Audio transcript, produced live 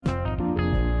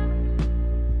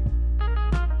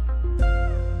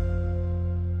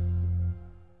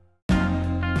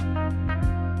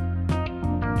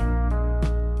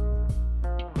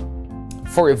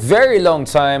For a very long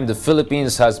time, the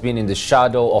Philippines has been in the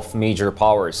shadow of major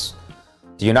powers.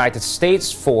 The United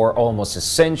States for almost a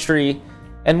century,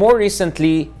 and more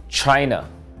recently, China.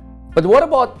 But what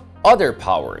about other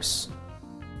powers?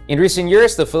 In recent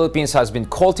years, the Philippines has been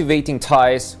cultivating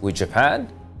ties with Japan,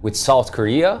 with South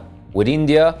Korea, with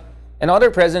India, and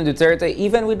under President Duterte,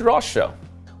 even with Russia.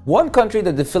 One country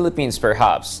that the Philippines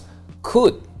perhaps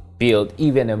could build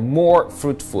even a more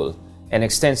fruitful and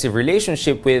extensive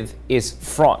relationship with is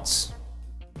France.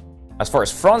 As far as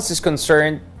France is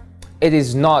concerned, it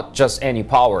is not just any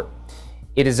power.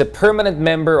 It is a permanent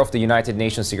member of the United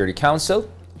Nations Security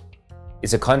Council.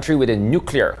 It's a country with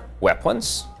nuclear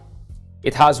weapons.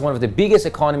 It has one of the biggest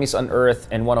economies on earth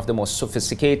and one of the most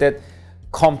sophisticated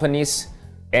companies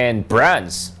and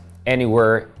brands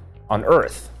anywhere on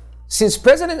earth. Since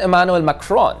President Emmanuel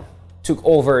Macron took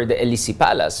over the Élysée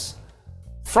Palace,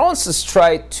 France has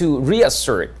tried to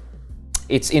reassert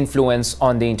its influence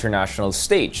on the international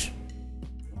stage.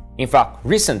 In fact,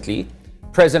 recently,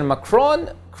 President Macron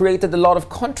created a lot of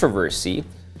controversy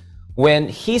when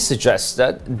he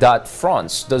suggested that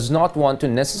France does not want to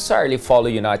necessarily follow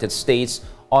the United States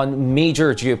on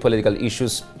major geopolitical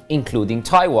issues, including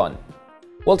Taiwan.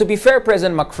 Well, to be fair,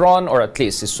 President Macron, or at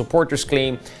least his supporters,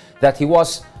 claim that he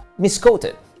was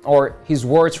misquoted or his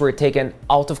words were taken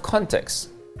out of context.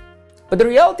 But the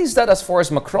reality is that as far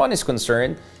as Macron is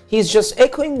concerned, he's just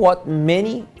echoing what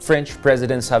many French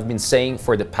presidents have been saying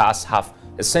for the past half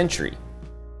a century.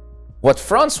 What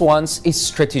France wants is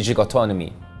strategic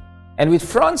autonomy. And with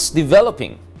France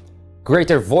developing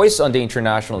greater voice on the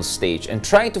international stage and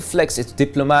trying to flex its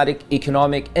diplomatic,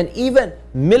 economic, and even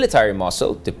military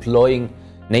muscle, deploying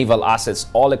naval assets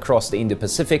all across the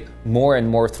Indo-Pacific more and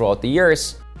more throughout the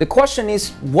years, the question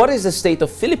is, what is the state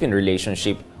of Philippine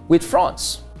relationship with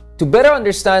France? To better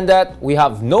understand that, we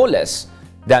have no less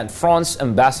than French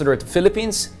Ambassador to the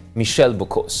Philippines, Michéle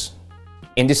Boccoz.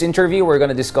 In this interview, we're going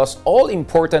to discuss all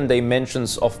important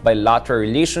dimensions of bilateral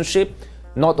relationship,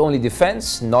 not only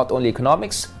defense, not only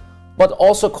economics, but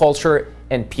also culture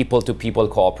and people-to-people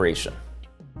cooperation.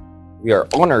 We are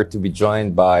honored to be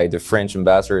joined by the French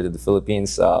Ambassador to the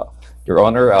Philippines, Your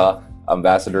Honor,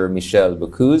 Ambassador Michéle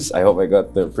Boccoz. I hope I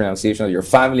got the pronunciation of your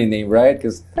family name right.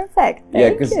 Perfect.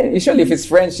 Because usually if it's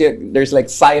French, there's like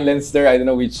silence there. I don't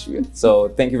know which. So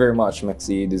thank you very much,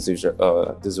 Merci de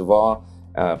Devoir.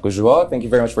 Thank you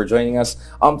very much for joining us.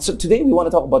 So today we want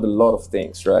to talk about a lot of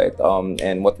things, right?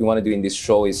 And what we want to do in this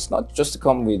show is not just to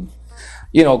come with,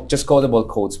 just quotable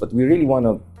quotes, but we really want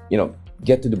to,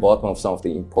 get to the bottom of some of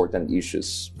the important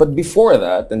issues. But before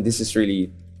that, and this is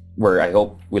really where I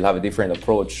hope we'll have a different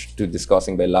approach to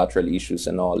discussing bilateral issues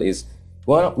and all, is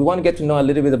we want to get to know a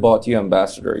little bit about you,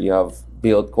 Ambassador. You have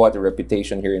built quite a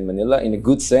reputation here in Manila in a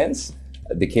good sense.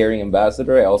 The caring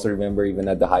ambassador. I also remember even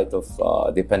at the height of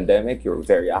the pandemic, you were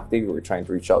very active. You were trying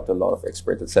to reach out to a lot of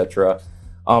experts, etc.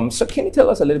 So can you tell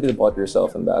us a little bit about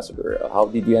yourself, Ambassador? How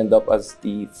did you end up as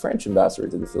the French ambassador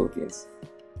to the Philippines?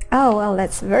 Oh, well,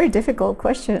 that's a very difficult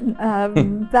question. I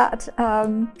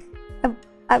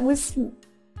was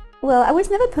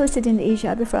never posted in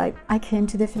Asia before I came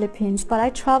to the Philippines, but I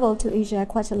traveled to Asia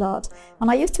quite a lot.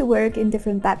 And I used to work in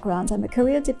different backgrounds. I'm a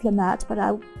career diplomat, but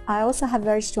I also have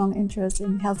very strong interest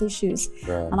in health issues.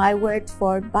 Right. And I worked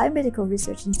for a biomedical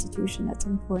research institution at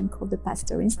some point called the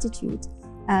Pasteur Institute,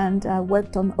 and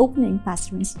worked on opening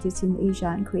Pasteur Institutes in Asia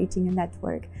and creating a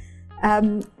network.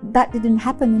 That didn't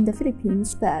happen in the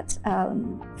Philippines, but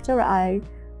after I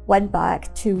went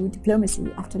back to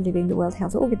diplomacy after leaving the World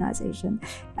Health Organization.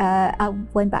 I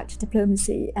went back to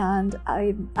diplomacy, and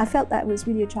I felt that I was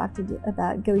really attracted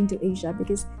about going to Asia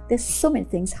because there's so many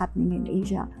things happening in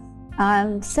Asia.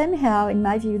 And somehow, in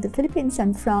my view, the Philippines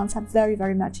and France have very,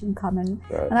 very much in common.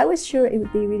 Right. And I was sure it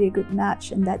would be really a good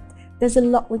match, and that there's a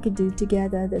lot we could do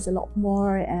together. There's a lot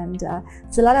more, and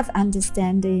there's a lot of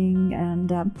understanding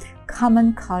and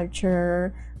common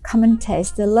culture, common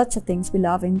taste. There are lots of things we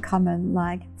love in common,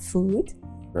 like food,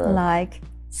 Right. like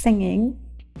singing,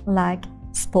 like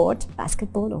sport,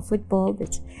 basketball or football.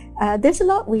 But there's a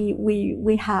lot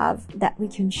we have that we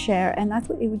can share, and I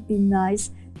thought it would be nice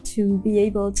to be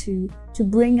able to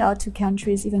bring our two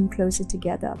countries even closer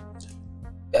together.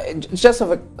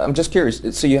 I'm just curious.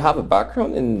 So you have a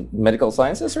background in medical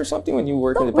sciences or something when you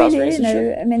work in the Pasteur Really,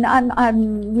 Institute? I mean,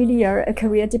 I'm really a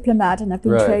career diplomat, and I've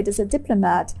been Right. trained as a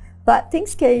diplomat. But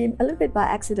things came a little bit by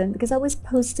accident because I was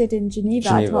posted in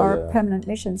Geneva to our permanent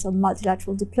missions on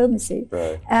multilateral diplomacy.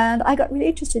 Right. And I got really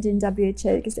interested in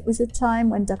WHO because it was a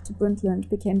time when Dr. Brundtland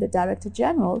became the Director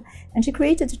General, and she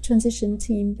created a transition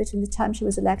team between the time she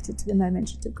was elected to the moment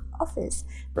she took office.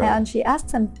 Right. And she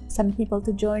asked some people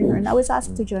to join her, and I was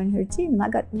asked to join her team, and I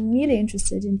got really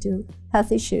interested into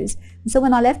health issues. And so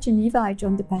when I left Geneva, I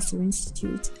joined the Pasteur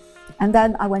Institute. And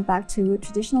then I went back to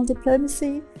traditional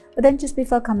diplomacy. But then just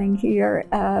before coming here,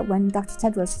 when Dr.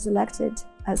 Tedros was elected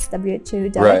as WHO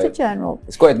Director General.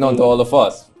 It's quite known to all of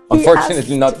us.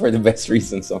 Unfortunately, not for the best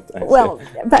reasons sometimes. Well,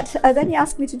 but then he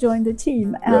asked me to join the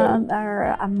team,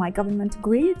 and my government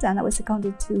agreed, and I was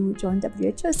seconded to join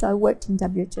WHO. So I worked in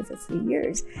WHO for 3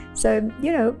 years. So,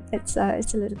 you know, it's a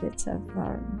little bit of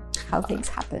how things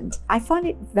happened. I find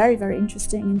it very, very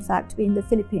interesting, in fact, to be in the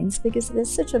Philippines because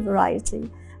there's such a variety.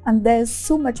 And there's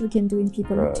so much we can do in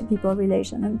people-to-people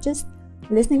relation, and just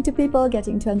listening to people,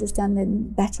 getting to understand them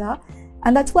better.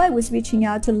 And that's why I was reaching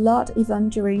out a lot, even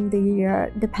during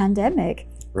the pandemic,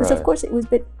 because of course it was a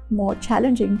bit more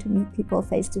challenging to meet people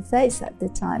face to face at the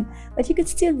time. But you could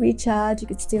still reach out, you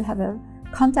could still have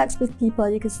contacts with people,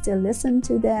 you could still listen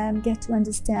to them, get to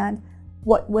understand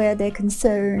what were their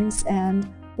concerns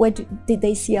and where did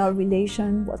they see our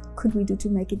relation, what could we do to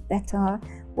make it better.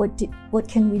 What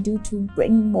can we do to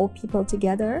bring more people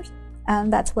together?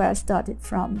 And that's where I started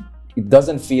from. It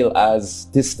doesn't feel as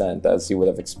distant as you would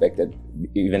have expected,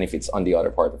 even if it's on the other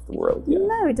part of the world. Yeah.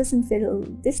 No, it doesn't feel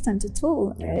distant at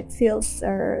all. It feels,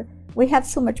 we have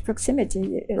so much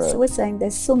proximity. So we're saying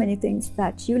there's so many things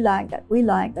that you like, that we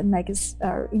like, that make us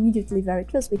immediately very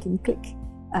close. We can click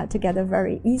together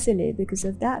very easily because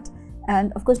of that.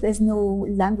 And of course, there's no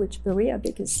language barrier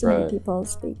because so many people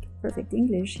speak perfect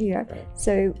English here.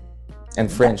 So, and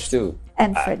French too.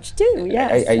 And French too.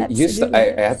 Yes.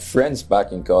 I had friends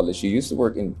back in college who used to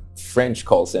work in French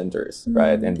call centers,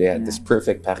 right? And they had this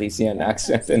perfect Parisian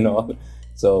accent and all.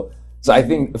 So I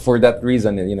think for that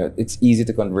reason, you know, it's easy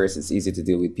to converse. It's easy to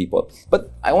deal with people.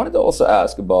 But I wanted to also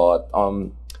ask about,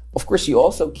 of course, you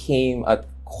also came at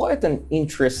quite an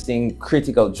interesting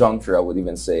critical juncture, I would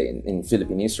even say, in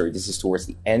Philippine history. This is towards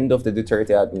the end of the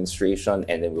Duterte administration,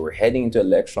 and then we were heading into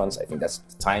elections. I think that's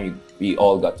the time we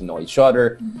all got to know each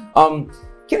other. Can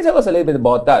you tell us a little bit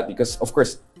about that? Because, of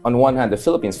course, on one hand, the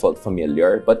Philippines felt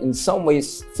familiar, but in some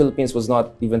ways, Philippines was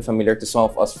not even familiar to some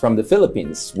of us from the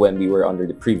Philippines when we were under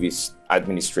the previous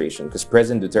administration, because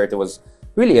President Duterte was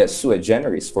really a sui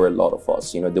generis for a lot of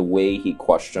us. You know, the way he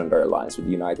questioned our alliance with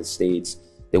the United States,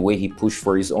 the way he pushed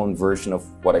for his own version of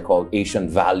what I call Asian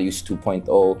Values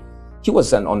 2.0. He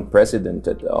was an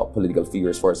unprecedented political figure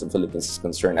as far as the Philippines is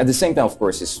concerned. At the same time, of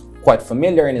course, he's quite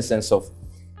familiar in the sense of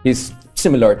he's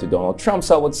similar to Donald Trump,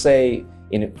 I would say.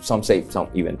 Some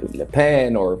even to Le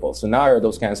Pen or Bolsonaro,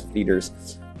 those kinds of leaders.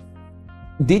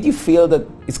 Did you feel that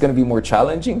it's going to be more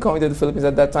challenging coming to the Philippines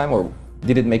at that time, or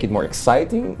did it make it more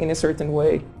exciting in a certain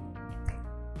way?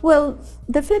 Well,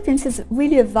 the Philippines is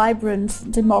really a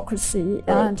vibrant democracy,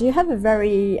 and you have a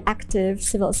very active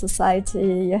civil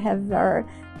society. You have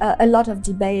a lot of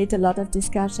debate, a lot of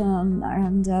discussion,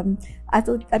 and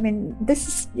I mean,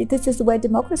 this is the way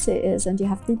democracy is. And you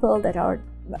have people that are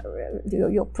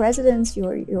your presidents,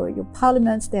 your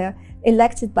parliaments. They're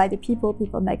elected by the people.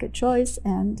 People make a choice,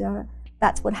 and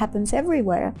that's what happens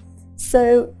everywhere.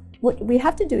 So what we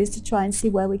have to do is to try and see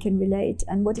where we can relate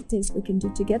and what it is we can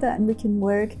do together, and we can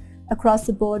work across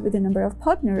the board with a number of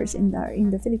partners in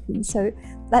the Philippines. So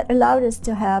that allowed us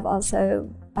to have also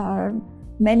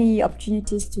many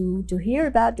opportunities to hear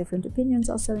about different opinions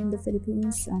also in the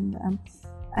Philippines,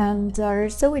 and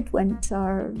so it went.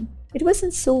 It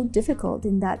wasn't so difficult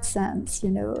in that sense, you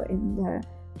know, in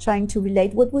trying to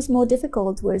relate. What was more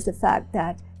difficult was the fact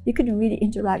that you couldn't really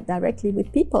interact directly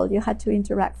with people. You had to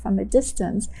interact from a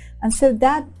distance. And so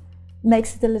that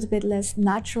makes it a little bit less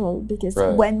natural, because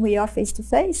when we are face to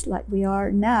face, like we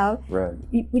are now,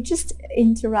 we just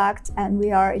interact and we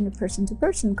are in a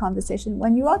person-to-person conversation.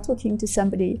 When you are talking to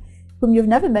somebody whom you've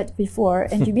never met before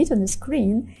and you meet on the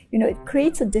screen, you know, it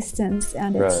creates a distance,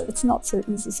 and it's not so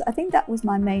easy. So I think that was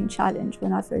my main challenge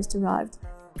when I first arrived.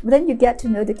 But then you get to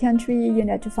know the country, you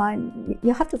have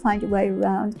to find your way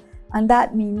around. And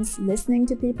that means listening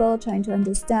to people, trying to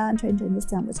understand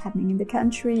what's happening in the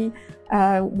country,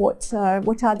 what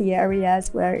are the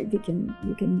areas where you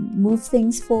can move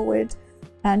things forward.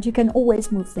 And you can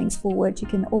always move things forward. You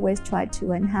can always try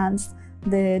to enhance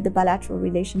the bilateral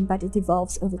relation, but it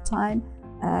evolves over time.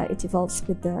 It evolves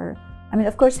with I mean,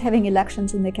 of course, having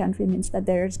elections in the country means that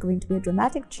there's going to be a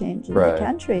dramatic change in the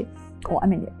country. Or, I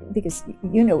mean, because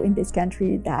you know in this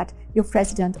country that your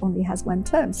president only has one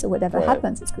term, so whatever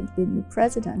happens, it's going to be a new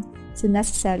president. So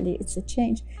necessarily, it's a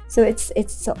change. So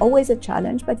it's always a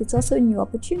challenge, but it's also a new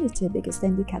opportunity because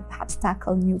then you can perhaps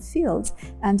tackle new fields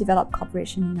and develop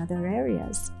cooperation in other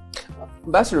areas.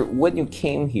 Ambassador, when you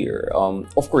came here,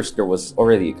 of course, there was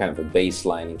already kind of a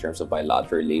baseline in terms of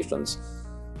bilateral relations.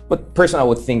 But personally, I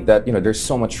would think that, you know, there's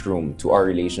so much room to our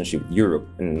relationship with Europe.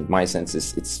 And my sense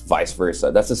is it's vice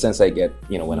versa. That's the sense I get,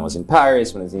 you know, when I was in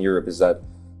Paris, when I was in Europe, is that,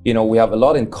 you know, we have a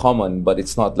lot in common, but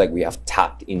it's not like we have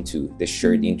tapped into the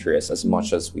shared interests as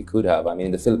much as we could have. I mean,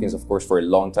 in the Philippines, of course, for a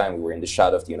long time, we were in the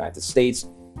shadow of the United States.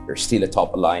 There's still a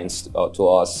top alliance to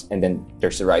us. And then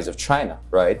there's the rise of China,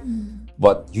 right?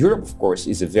 But Europe, of course,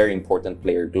 is a very important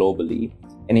player globally.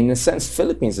 And in a sense,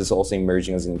 Philippines is also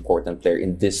emerging as an important player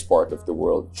in this part of the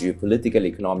world, geopolitically,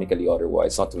 economically,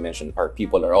 otherwise, not to mention our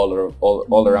people are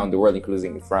all around the world,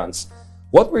 including in France.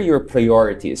 What were your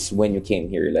priorities when you came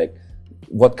here? Like,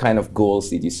 what kind of goals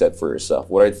did you set for yourself?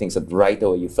 What are the things that right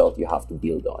away you felt you have to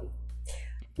build on?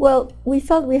 Well, we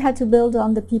felt we had to build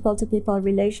on the people-to-people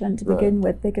relation to begin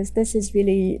with, because this is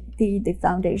really the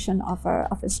foundation of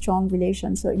a strong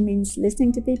relation. So it means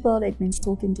listening to people, it means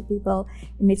talking to people,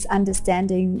 it means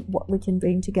understanding what we can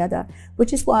bring together,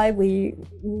 which is why we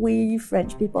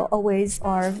French people always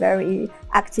are very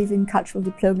active in cultural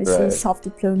diplomacy, soft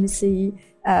diplomacy.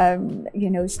 You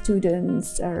know,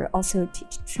 students are also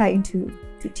trying to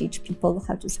teach people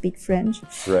how to speak French,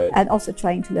 and also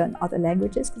trying to learn other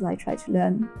languages, because I try to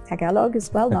learn Tagalog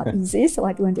as well, not easy, so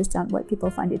I do understand why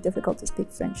people find it difficult to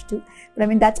speak French too. But I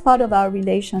mean, that's part of our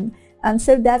relation, and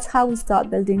so that's how we start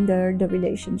building the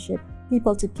relationship,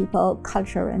 people to people,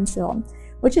 culture, and so on.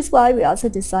 Which is why we also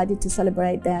decided to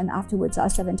celebrate then afterwards our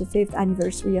 75th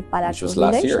anniversary of bilateral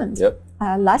relations.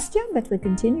 Last year, but we're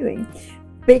continuing.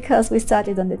 Because we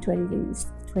started on the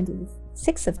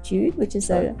 26th of June, which is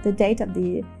the date of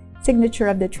the signature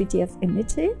of the Treaty of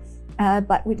Amity.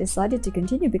 But we decided to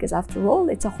continue because, after all,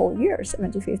 it's a whole year,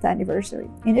 75th anniversary.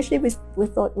 Initially, we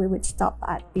thought we would stop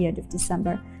at the end of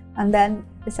December. And then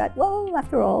we said, well,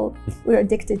 after all, we're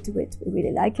addicted to it. We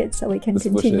really like it, so we can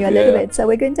continue a little bit. So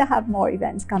we're going to have more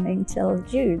events coming till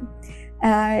June.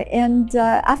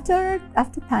 After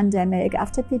pandemic,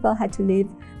 after people had to live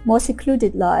more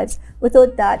secluded lives, we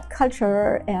thought that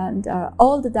culture and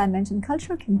all the dimension,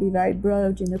 culture can be very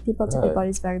broad. You know, people to people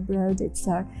is very broad. It's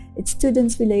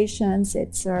students' relations,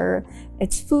 it's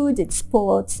food, it's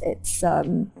sports, it's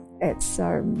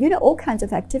you know, all kinds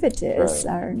of activities.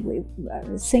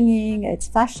 Singing, it's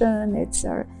fashion, it's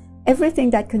everything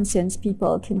that concerns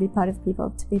people can be part of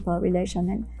people-to-people relation,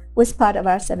 and was part of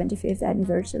our 75th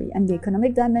anniversary. And the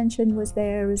economic dimension was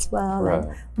there as well, and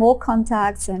more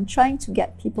contacts, and trying to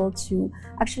get people to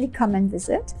actually come and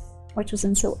visit, which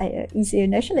wasn't so easy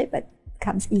initially, but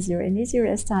becomes easier and easier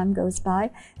as time goes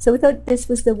by. So we thought this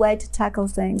was the way to tackle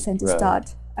things and to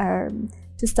start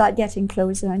getting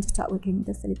closer and to start working with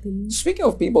the Philippines. Speaking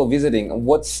of people visiting,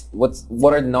 what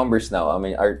are the numbers now? I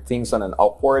mean, are things on an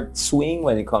upward swing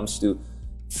when it comes to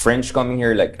French coming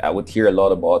here? Like, I would hear a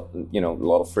lot about, you know, a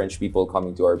lot of French people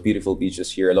coming to our beautiful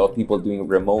beaches here. A lot of people doing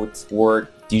remote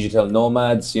work, digital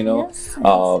nomads, you know.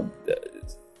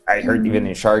 I heard even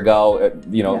in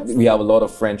Siargao, you know, we have a lot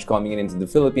of French coming into the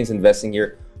Philippines, investing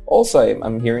here. Also,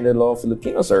 I'm hearing that a lot of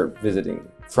Filipinos are visiting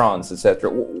France, etc.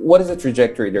 What is the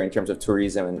trajectory there in terms of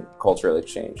tourism and cultural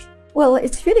exchange? Well,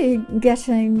 it's really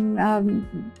getting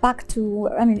back to,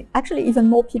 I mean, actually even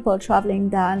more people traveling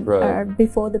than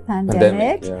before the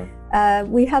pandemic.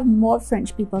 We have more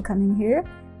French people coming here.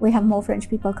 We have more French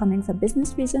people coming for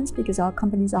business reasons because our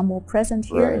companies are more present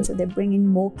here, and so they're bringing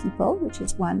more people, which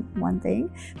is one thing.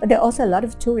 But there are also a lot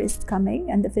of tourists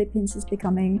coming, and the Philippines is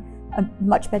becoming a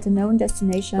much better known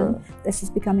destination. This is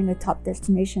becoming a top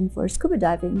destination for scuba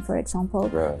diving, for example,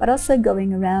 but also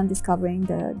going around discovering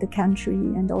the country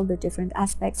and all the different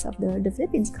aspects of the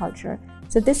Philippines culture.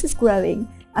 So this is growing,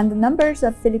 and the numbers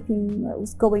of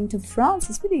Filipinos going to France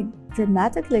is really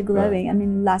dramatically growing. I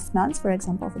mean, last month, for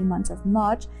example, for the month of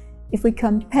March, if we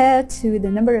compare to the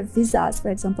number of visas, for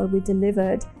example, we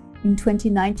delivered in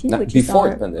 2019, which is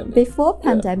before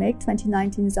pandemic,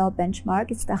 2019 is our benchmark,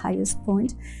 it's the highest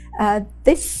point.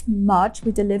 This March,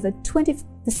 we delivered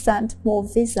 20% more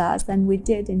visas than we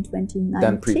did in 2019.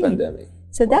 Than pre-pandemic.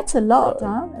 So that's a lot.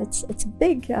 It's a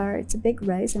big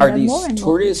race. And are these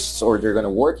tourists, or they're going to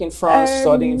work in France,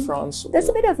 study in France? There's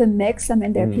a bit of a mix. I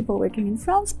mean, there are people working in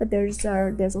France, but there's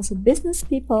also business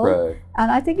people. Right.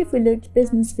 And I think if we look at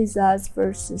business visas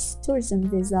versus tourism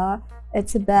visa,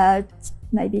 it's about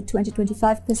maybe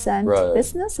 20-25%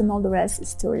 business, and all the rest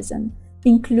is tourism,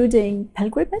 including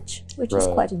pilgrimage, which is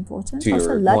quite important.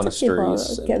 Also, a lot of people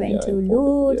are going to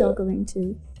Lourdes or going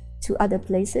to other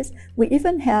places. We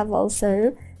even have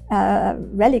also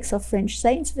relics of French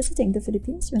saints visiting the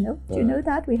Philippines. Do you know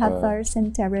that? We have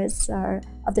Saint Therese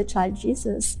of the Child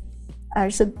Jesus.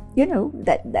 So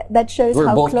that shows we're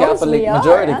how both close Catholic we are.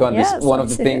 Majority countries. One of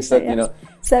the things that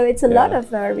So it's a lot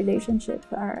of relationship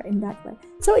in that way.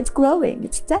 So it's growing.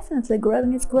 It's definitely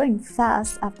growing. It's growing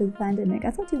fast after the pandemic.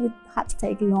 I thought it would perhaps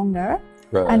take longer,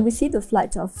 and we see the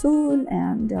flights are full,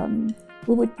 and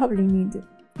we would probably need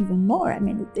even more. I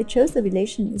mean, it shows the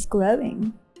relation is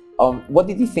growing. What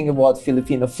did you think about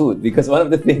Filipino food? Because one of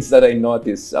the things that I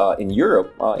noticed in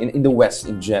Europe, in the West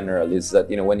in general, is that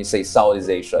when you say Southeast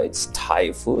Asia, it's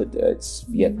Thai food, it's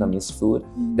Vietnamese food.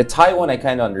 The Thai one I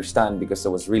kind of understand, because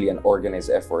there was really an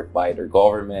organized effort by their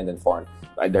government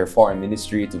and their foreign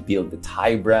ministry to build the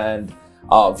Thai brand.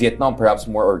 Vietnam perhaps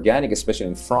more organic, especially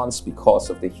in France,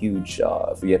 because of the huge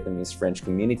Vietnamese French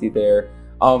community there.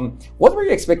 What were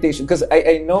your expectations? Because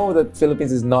I know that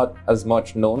Philippines is not as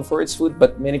much known for its food,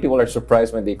 but many people are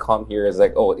surprised when they come here. It's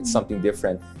like, oh, it's something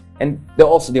different. And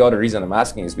also the other reason I'm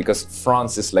asking is because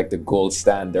France is like the gold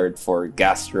standard for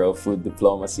gastro food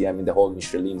diplomacy. I mean, the whole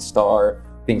Michelin star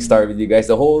thing started with you guys.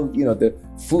 The whole, the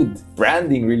food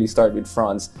branding really started with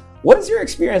France. What is your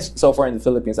experience so far in the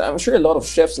Philippines? I'm sure a lot of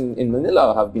chefs in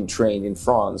Manila have been trained in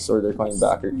France, or they're coming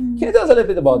back. Can you tell us a little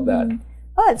bit about that?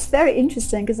 Oh, it's very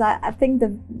interesting, because I think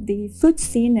the food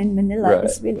scene in Manila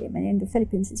is really, in the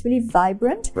Philippines, is really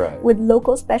vibrant, with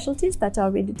local specialties that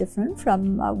are really different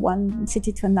from one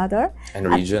city to another. And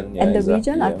region.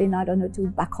 Region, I've been, to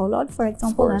Bacolod, for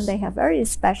example, and they have very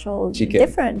special,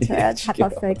 different type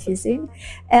of cuisine.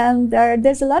 And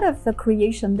there's a lot of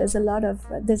creation. There's a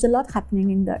lot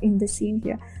happening in the scene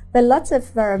here. There are lots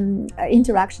of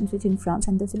interactions between France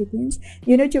and the Philippines.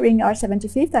 During our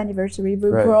 75th anniversary, we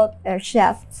brought a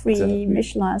chef,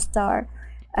 Michelin star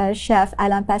chef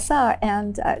Alain Passard,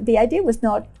 and the idea was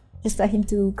not just for him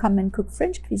to come and cook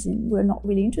French cuisine. We're not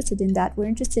really interested in that. We're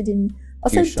interested in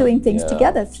also doing things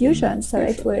together, fusion. So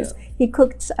it was, he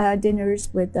cooked dinners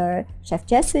with Chef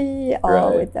Jessie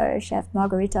or with Chef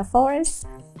Margarita Forrest.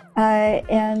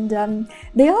 And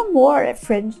there are more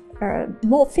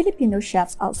Filipino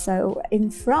chefs also in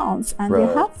France, and they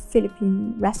have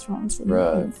Philippine restaurants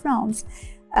in France.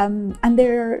 And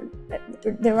there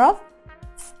are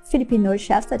Filipino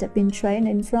chefs that have been trained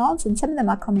in France, and some of them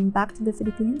are coming back to the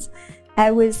Philippines. I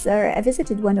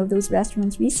visited one of those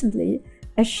restaurants recently.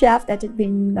 A chef that had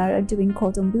been doing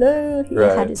cordon bleu. He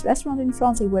had his restaurant in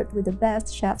France. He worked with the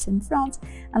best chefs in France,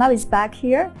 and now he's back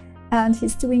here. And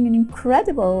he's doing an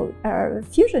incredible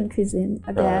fusion cuisine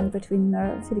again between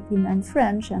Philippine and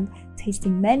French, and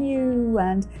tasting menu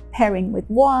and pairing with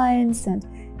wines, and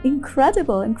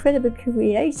incredible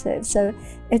creative. So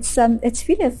it's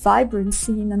really a vibrant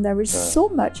scene, and there is so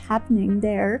much happening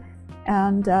there,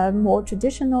 and more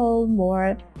traditional,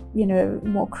 more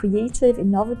creative,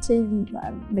 innovative,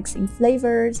 mixing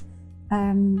flavors.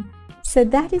 So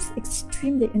that is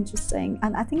extremely interesting,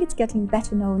 and I think it's getting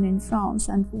better known in France,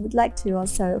 and we would like to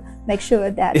also make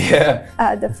sure that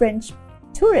the French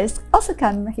tourists also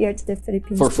come here to the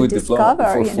Philippines for food to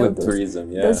discover food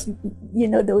tourism,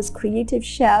 those creative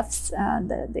chefs and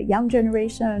the young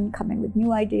generation coming with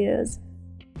new ideas.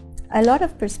 A lot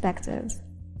of perspectives.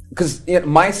 Because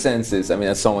my sense is,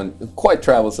 as someone who quite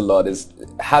travels a lot, is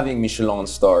having Michelin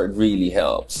star really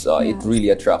helps. It really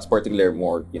attracts, particularly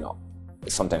more,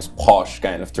 sometimes posh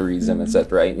kind of tourism,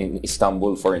 etc. In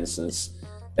Istanbul, for instance,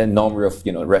 a number of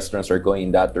restaurants are going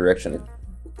in that direction. It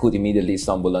put immediately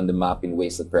Istanbul on the map in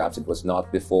ways that perhaps it was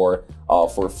not before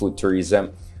for food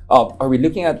tourism. Are we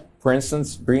looking at, for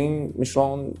instance, bringing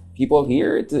Michelin people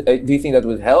here? Do you think that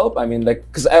would help?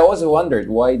 Because I always wondered,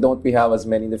 why don't we have as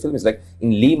many in the Philippines? Like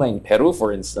in Lima, in Peru,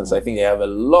 for instance, I think they have a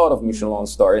lot of Michelin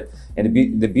stars. And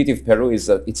the beauty of Peru is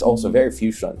that it's also very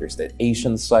fusion. There's the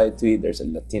Asian side to it. There's a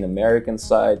Latin American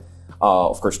side.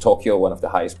 Of course, Tokyo, one of the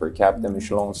highest per capita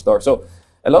Michelin stars. So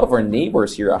a lot of our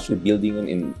neighbors here are actually building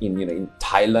in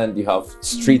Thailand. You have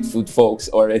street food folks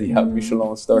already have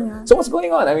Michelin star. Yeah. So what's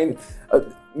going on? I mean,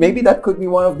 maybe that could be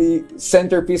one of the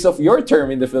centerpiece of your term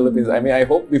in the Philippines. I mean, I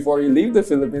hope before you leave the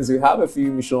Philippines, you have a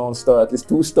few Michelin star, at least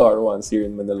 2-star ones here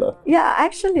in Manila. Yeah,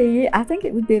 actually, I think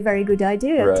it would be a very good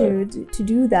idea to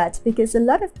do that, because a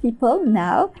lot of people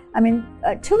now, I mean,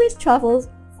 tourist travel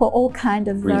for all kinds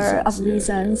of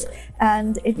reasons.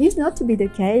 And it used not to be the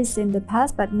case in the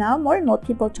past, but now more and more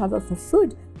people travel for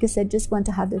food because they just want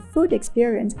to have the food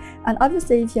experience. And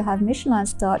obviously, if you have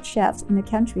Michelin-starred chefs in the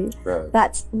country,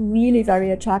 that's really very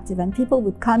attractive. And people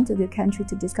would come to the country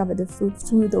to discover the food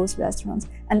through those restaurants.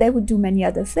 And they would do many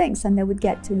other things, and they would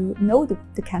get to know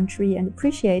the country and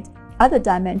appreciate other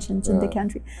dimensions in the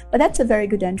country. But that's a very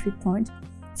good entry point.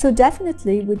 So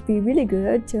definitely it would be really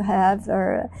good to have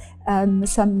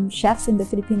some chefs in the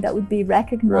Philippines that would be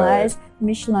recognized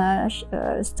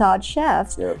Michelin-starred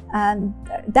chefs. And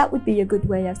that would be a good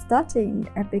way of starting,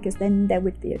 because then they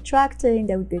would be attracting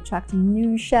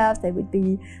new chefs, they would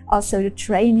be also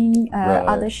training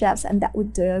other chefs, and that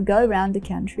would go around the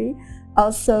country.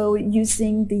 Also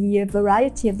using the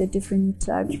variety of the different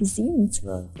cuisines.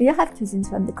 You have cuisines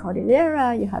from the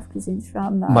Cordillera, you have cuisines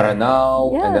from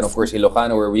Maranao, and then of course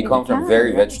Ilocano, where we come from,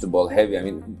 very vegetable heavy. I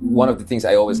mean, one of the things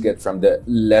I always get from the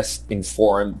less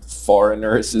informed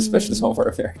foreigners, especially some of our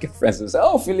American friends, who say,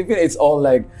 "Oh, Filipino, it's all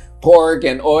like pork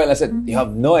and oil." I said, "You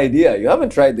have no idea. You haven't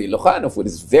tried the Ilocano food.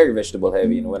 It's very vegetable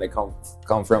heavy. You know, when I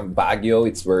come from Baguio,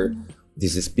 it's where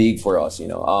this is big for us, you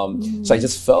know." So I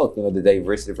just felt, you know, the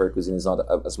diversity of our cuisine is not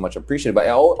as much appreciated. But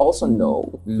I also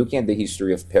know, looking at the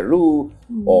history of Peru,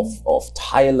 of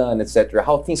Thailand, etc.,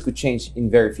 how things could change in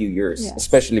very few years,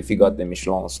 especially if you got the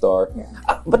Michelin star.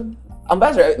 But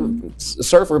Ambassador,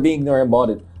 sorry for being ignorant about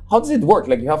it. How does it work?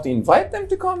 Like, you have to invite them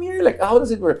to come here? Like, how does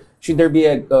it work? Should there be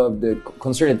the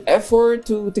concerted effort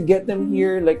to get them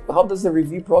here? Like, how does the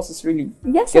review process really get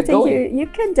going? Yes, I think you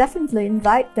can definitely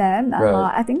invite them.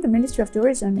 I think the Ministry of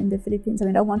Tourism in the Philippines, I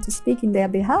mean, I don't want to speak in their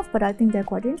behalf, but I think they're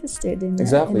quite interested in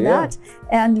that.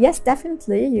 And yes,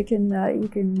 definitely, you can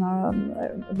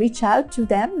reach out to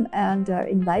them and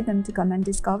invite them to come and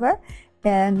discover.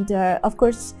 And of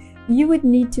course, you would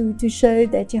need to show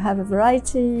that you have a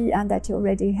variety and that you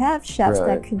already have chefs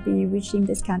that could be reaching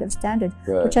this kind of standard,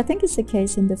 which I think is the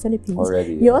case in the Philippines.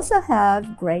 You also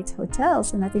have great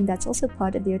hotels, and I think that's also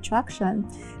part of the attraction.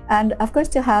 And of course,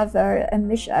 to have a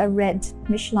red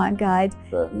Michelin guide,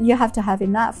 you have to have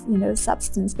enough, you know,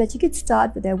 substance. But you could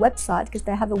start with their website, because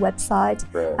they have a website,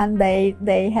 and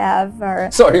they have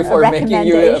sorry for making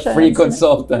you a free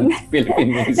consultant.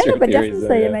 Philippine Ministry but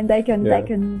definitely, I mean, they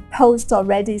can post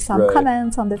already some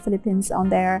comments on the Philippines on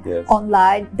their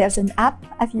online. There's an app.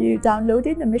 Have you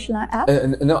downloaded the Michelin app?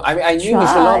 No, I mean, I knew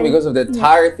Michelin because of the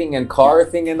tire thing and car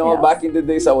thing and all back in the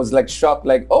days. I was like shocked,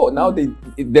 like, oh, now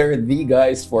they're the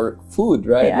guys for food,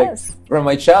 right? Like, from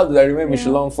my childhood, I remember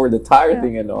Michelin for the tire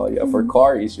thing and all, for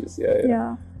car issues.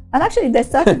 And actually, they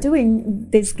started doing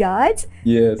these guides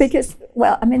because,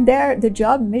 well, I mean, the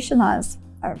job Michelin's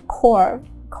core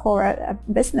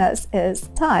business is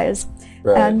tires.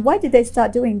 And why did they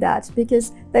start doing that?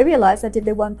 Because they realized that if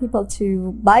they want people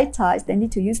to buy tires, they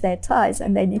need to use their tires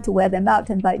and they need to wear them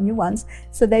out and buy new ones.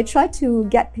 So they tried to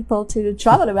get people to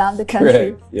travel around the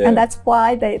country. And that's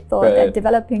why they thought that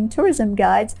developing tourism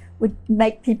guides would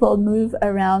make people move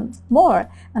around more.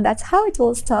 And that's how it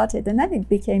all started. And then it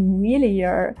became really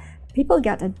people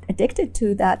got addicted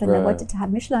to that, and they wanted to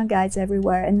have Michelin guides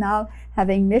everywhere. And now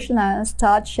having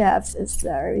Michelin-starred chefs is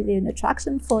really an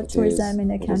attraction for tourism in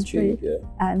the country.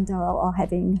 And or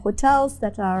having hotels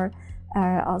that are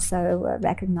also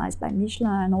recognized by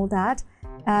Michelin and all that.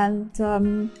 And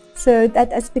so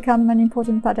that has become an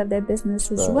important part of their business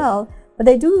as well. But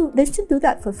they still do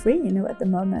that for free, you know, at the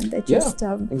moment. They just,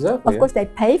 of course, they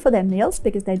pay for their meals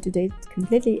because they do it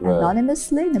completely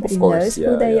anonymously. Nobody knows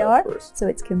who they are. So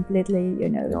it's completely, you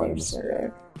know, there's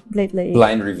completely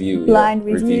blind review.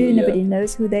 Nobody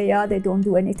knows who they are. They don't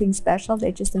do anything special.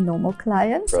 They're just a normal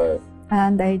client.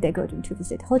 And they go to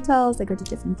visit hotels, they go to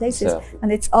different places,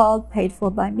 and it's all paid for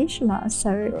by Michelin.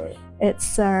 So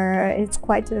it's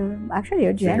quite actually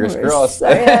a generous.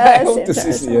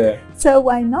 So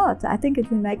why not? I think it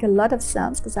will make a lot of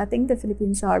sense, because I think the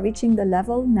Philippines are reaching the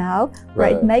level now where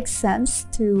it makes sense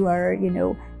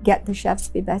to get the chefs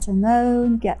to be better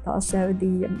known, get also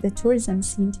the tourism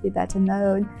scene to be better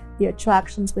known, the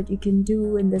attractions, what you can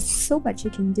do, and there's so much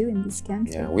you can do in this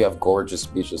country. Yeah, we have gorgeous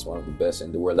beaches, one of the best in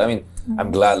the world. I mean,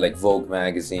 I'm glad like Vogue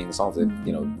magazine, some of the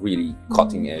really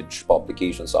cutting edge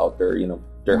publications out there,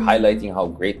 they're highlighting how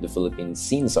great the Philippine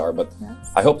scenes are, but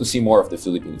I hope to see more of the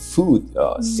Philippine food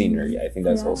scenery. I think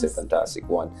that's also a fantastic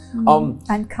one.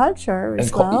 And culture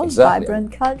as well,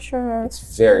 vibrant culture.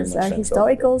 It's very much there's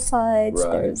historical sites,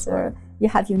 you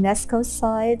have UNESCO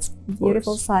sites,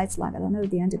 beautiful sites like, I don't know,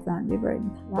 the underground river in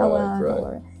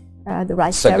Palawan, or the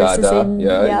rice terraces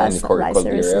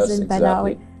in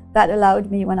Banaue. That allowed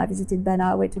me, when I visited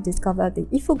Banaue, to discover the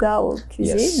Ifugao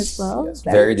cuisine as well. Yes.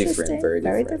 Very different.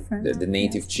 The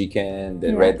native chicken,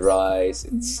 the red rice,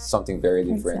 it's something very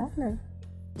different.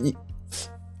 Exactly.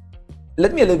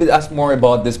 Let me a little bit ask more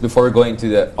about this before going to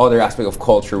the other aspect of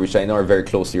culture, which I know are very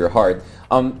close to your heart.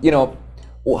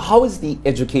 How is the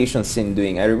education scene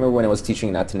doing? I remember when I was teaching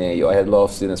in Ateneo, I had a lot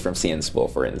of students from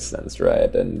CNSPO, for instance,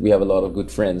 right? And we have a lot of good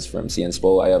friends from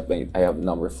CNSPO. I have a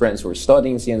number of friends who are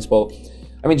studying CNSPO.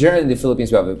 I mean, generally in the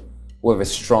Philippines, we have a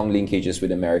strong linkages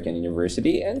with American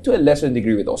university and to a lesser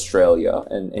degree with Australia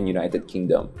and United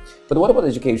Kingdom. But what about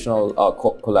educational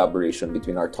collaboration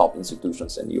between our top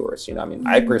institutions and yours? I mean,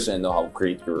 I personally know how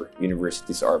great your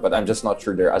universities are, but I'm just not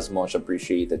sure they're as much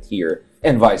appreciated here,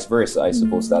 and vice versa. I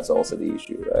suppose that's also the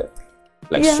issue, right?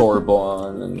 Like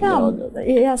Sorbonne and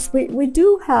yes, we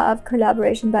do have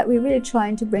collaboration, but we're really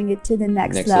trying to bring it to the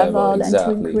next level and to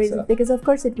increase it, because of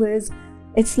course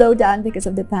it slowed down because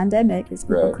of the pandemic, because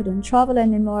people couldn't travel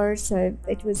anymore. So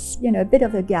it was, a bit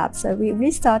of a gap. So we're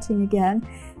restarting again.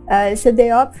 So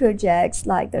there are projects,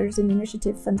 like there's an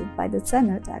initiative funded by the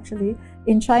Senate, actually,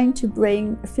 in trying to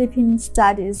bring Philippine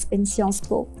studies in Sciences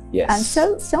Po. Yes. And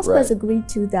so Sciences Po has agreed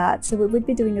to that. So we would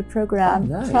be doing a program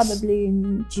probably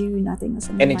in June, I think, or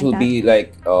something like that. And it will be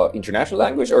like international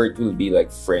language, or it will be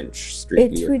like French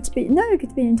strictly? It would be, no, it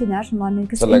could be international. I mean,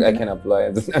 because so I can apply.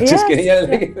 I'm just kidding.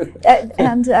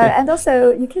 And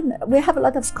also we have a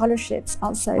lot of scholarships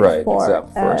also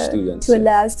for students, to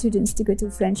allow students to go to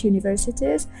French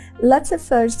universities. Lots of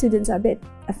students are a bit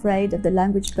afraid of the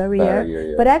language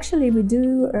barrier. But actually we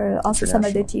do also some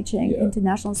of the teaching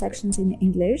international sections in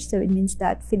English. So it means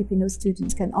that Filipino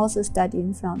students can also study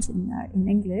in France in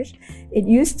English. It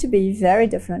used to be very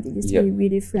different. It used to be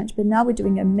really French, but now we're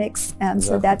doing a mix, and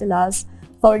so that allows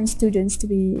foreign students to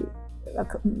be,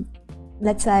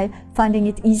 let's say, finding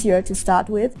it easier to start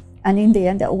with. And in the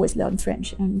end, they always learn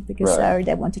French, and because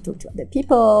they want to talk to other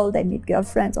people, they meet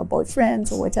girlfriends or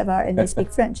boyfriends or whatever, and they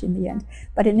speak French in the end.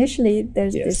 But initially,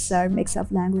 there's this mix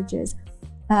of languages.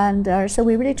 And so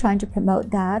we're really trying to promote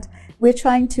that. We're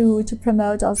trying to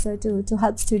promote also to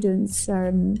help students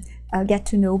get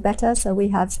to know better. So we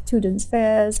have students'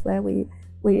 fairs where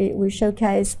we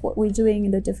showcase what we're doing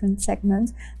in the different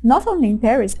segments, not only in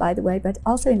Paris, by the way, but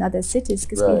also in other cities,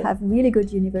 because we have really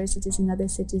good universities in other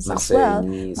cities as well.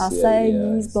 Marseille,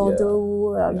 Nice,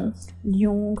 Bordeaux,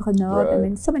 Lyon, Grenoble, I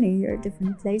mean, so many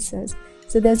different places.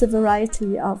 So there's a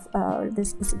variety of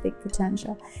this is a big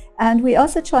potential. And we're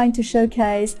also trying to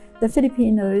showcase the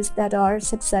Filipinos that are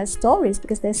success stories,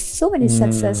 because there's so many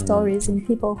success stories in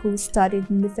people who studied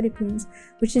in the Philippines,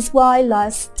 which is why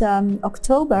last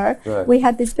October we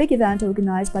had this big event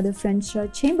organized by the French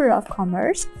Chamber of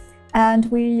Commerce, and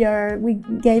we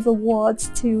gave awards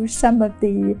to some of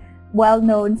the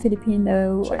well-known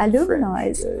Filipino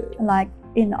alumni, like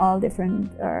in all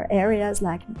different areas,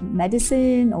 like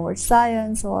medicine or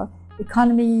science or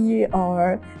economy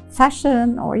or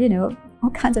fashion, or all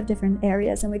kinds of different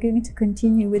areas, and we're going to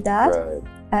continue with that.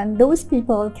 And those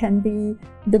people can be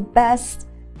the best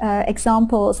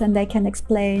examples, and they can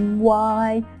explain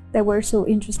why they were so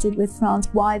interested with France,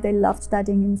 why they loved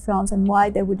studying in France, and why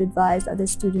they would advise other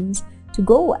students to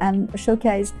go, and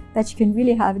showcase that you can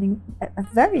really have a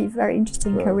very, very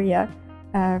interesting career.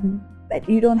 But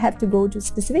you don't have to go to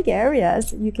specific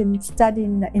areas. You can study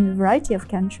in a variety of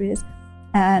countries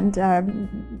and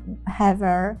have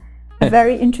a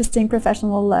very interesting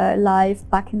professional life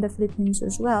back in the Philippines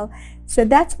as well. So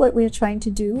that's what we're trying to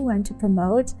do and to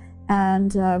promote.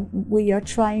 And we are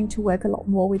trying to work a lot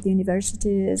more with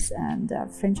universities and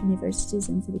French universities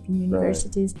and Philippine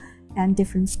universities and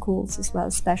different schools as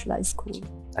well, specialized schools.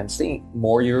 I'm seeing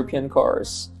more European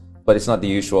cars, but it's not the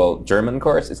usual German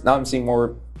cars. Now I'm seeing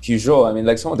more Peugeot. I mean,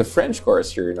 like some of the French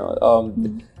cars here,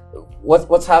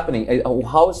 what's happening?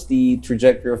 How's the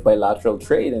trajectory of bilateral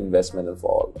trade and investment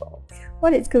evolved?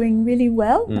 Well, it's going really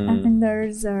well. And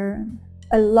there's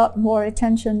a lot more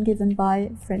attention given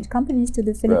by French companies to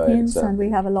the Philippines, and we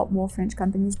have a lot more French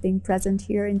companies being present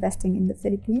here, investing in the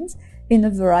Philippines in a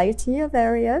variety of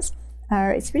areas.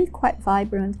 It's really quite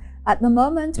vibrant. At the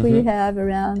moment, we have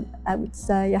around, I would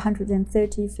say,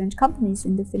 130 French companies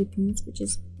in the Philippines, which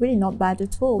is really not bad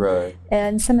at all. Right.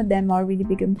 And some of them are really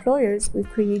big employers. We've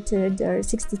created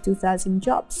 62,000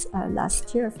 jobs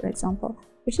last year, for example,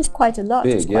 which is quite a lot.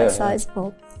 Big, it's quite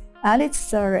sizable. And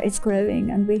it's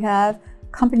growing. And we have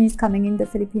companies coming in the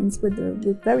Philippines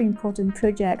with very important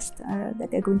projects that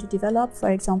they're going to develop.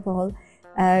 For example,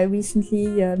 recently,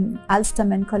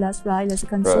 Alstom and Colas Rail as a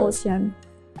consortium,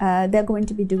 they're going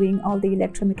to be doing all the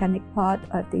electromechanic part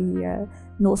of the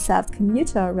North-South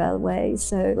commuter railway.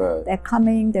 So they're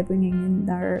coming, they're bringing in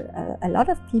a lot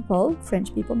of people,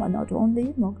 French people, but not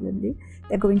only, more globally.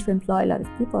 They're going to employ a lot of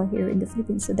people here in the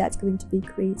Philippines. So that's going to be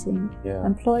creating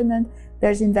employment.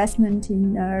 There's investment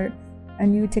in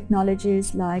new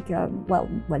technologies like,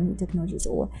 new technologies,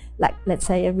 or like, let's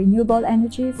say, a renewable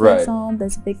energy, for example.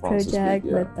 There's a big project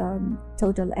with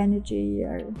Total Energy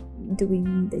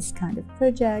doing this kind of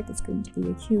project. It's going to be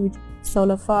a huge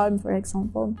solar farm, for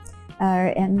example.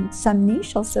 And some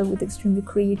niche also with extremely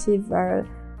creative,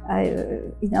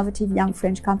 innovative young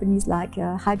French companies like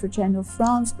Hydrogen of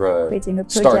France, creating a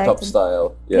project. Startup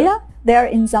style. They're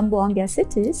in Zamboanga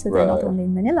City, so they're not only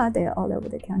in Manila, they're all over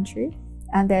the country.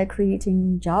 And they're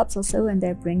creating jobs also, and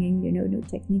they're bringing, new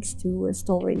techniques to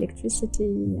store electricity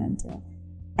and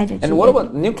energy. And what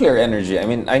about nuclear energy? I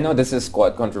mean, I know this is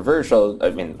quite controversial. I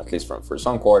mean, at least for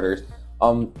some quarters.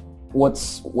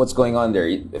 What's going on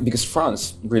there? Because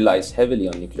France relies heavily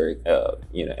on nuclear,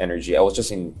 energy. I was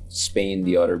just in Spain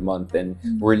the other month, and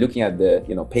we're looking at the,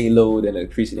 payload and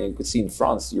electricity. And you could see in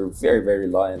France, you're very, very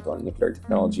reliant on nuclear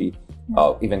technology.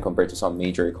 Even compared to some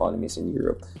major economies in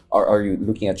Europe. Are you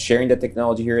looking at sharing the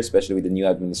technology here, especially with the new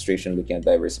administration looking at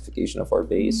diversification of our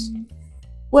base?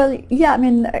 Well, yeah, I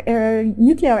mean,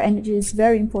 nuclear energy is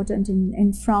very important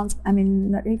in France. I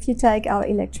mean, if you take our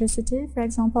electricity, for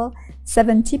example,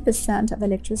 70% of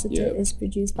electricity is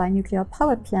produced by nuclear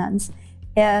power plants,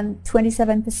 and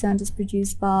 27% is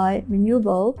produced by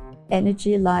renewable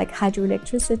energy like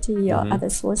hydroelectricity or other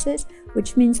sources,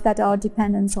 which means that our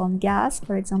dependence on gas,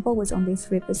 for example, was only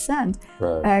 3%.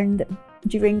 And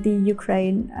during the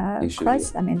Ukraine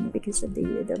crisis, I mean, because of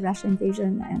the Russian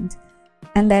invasion,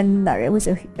 and then it was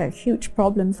a huge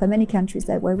problem for many countries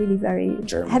that were really very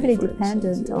heavily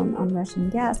dependent on Russian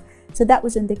gas. So that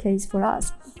wasn't the case for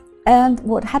us. And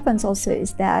what happens also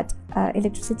is that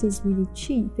electricity is really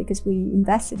cheap because we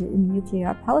invested in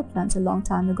nuclear power plants a long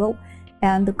time ago.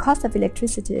 And the cost of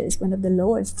electricity is one of the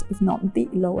lowest, if not the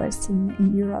lowest,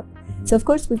 in Europe. So, of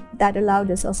course, that allowed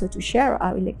us also to share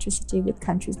our electricity with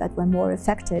countries that were more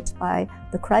affected by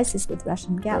the crisis with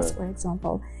Russian gas, for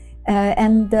example.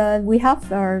 And we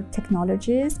have our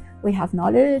technologies, we have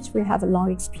knowledge, we have a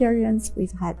long experience,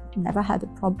 we've never had a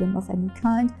problem of any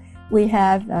kind. We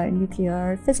have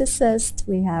nuclear physicists,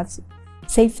 we have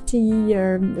safety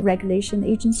regulation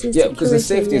agencies. Yeah, because the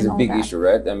safety is a big issue,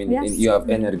 right? I mean, you have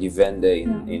Energiewende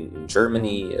in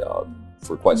Germany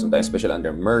for quite some time, especially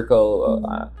under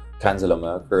Merkel. Chancellor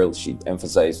Merkel, she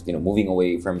emphasized, moving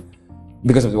away from,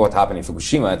 because of what happened in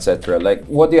Fukushima, etc. Like,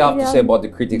 what do you have to say about the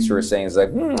critics who are saying, it's like,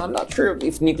 I'm not sure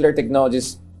if nuclear technology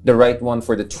is the right one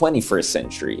for the 21st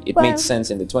century. It made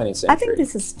sense in the 20th century. I think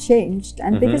this has changed,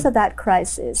 and because of that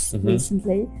crisis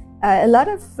recently,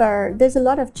 there's a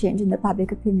lot of change in the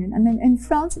public opinion. I mean, in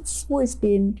France, it's always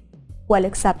been well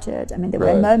accepted. I mean, there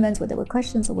were moments where there were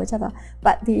questions or whatever,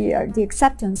 but the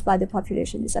acceptance by the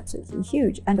population is absolutely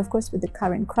huge. And of course, with the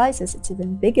current crisis, it's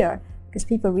even bigger because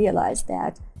people realize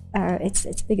that it's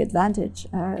a big advantage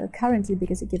currently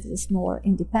because it gives us more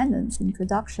independence in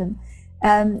production.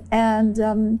 I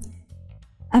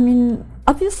mean,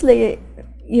 obviously,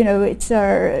 it's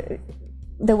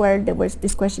there was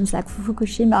these questions like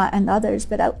Fukushima and others,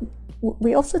 but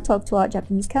we also talked to our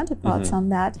Japanese counterparts on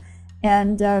that,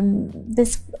 and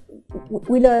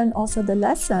we learn also the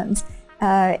lessons,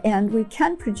 and we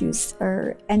can produce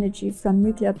energy from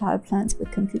nuclear power plants with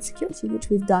complete security, which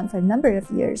we've done for a number of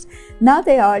years. Now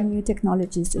there are new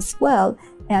technologies as well,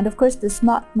 and of course the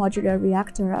smart modular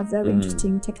reactor are very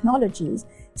interesting technologies.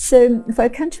 So for a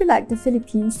country like the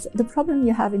Philippines, the problem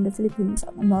you have in the Philippines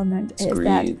at the moment is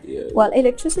that,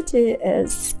 electricity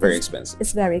is very expensive.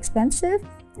 It's very expensive.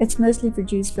 It's mostly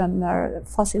produced from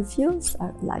fossil fuels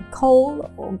like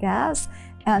coal or gas.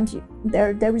 And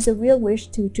there is a real wish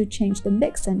to change the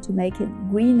mix and to make it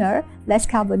greener, less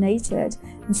carbonated.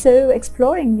 And so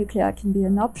exploring nuclear can be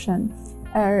an option.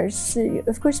 So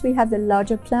of course, we have the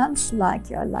larger plants like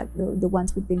the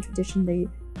ones we've been traditionally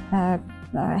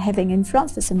having in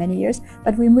France for so many years,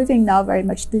 but we're moving now very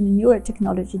much to the newer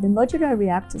technology. The modular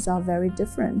reactors are very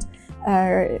different.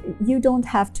 you don't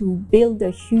have to build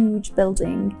a huge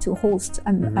building to host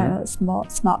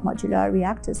smart modular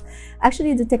reactors.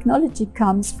 Actually, the technology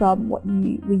comes from what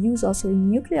we use also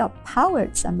in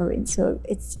nuclear-powered submarines. So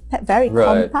it's very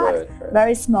compact,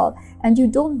 very small. And you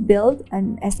don't build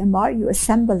an SMR, you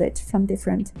assemble it from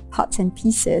different parts and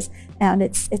pieces, and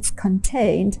it's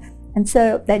contained. And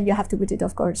so then you have to put it,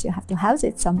 of course, you have to house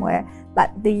it somewhere.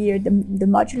 But the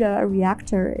modular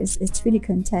reactor it's really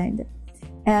contained.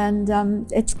 And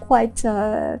it's quite,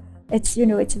 it's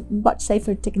a much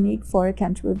safer technique for a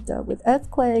country with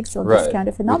earthquakes or this kind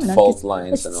of phenomenon. Fault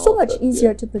lines it's so much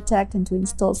easier to protect and to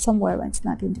install somewhere when it's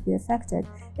not going to be affected.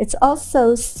 It's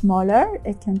also smaller.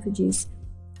 It can produce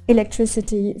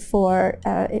electricity for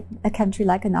a country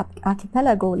like an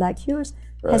archipelago like yours.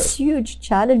 Has huge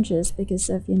challenges because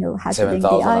of handling the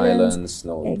islands.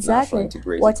 Exactly.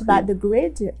 What about the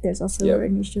grid? There's also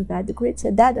an issue about the grid.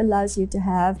 So that allows you to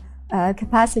have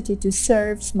capacity to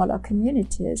serve smaller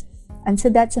communities, and so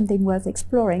that's something worth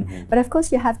exploring. But of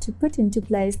course, you have to put into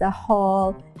place the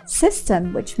whole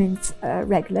system, which means a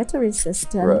regulatory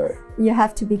system. You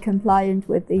have to be compliant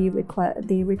with the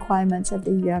requirements of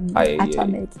the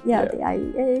atomic, the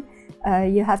IAEA.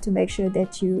 You have to make sure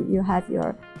that you have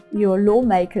your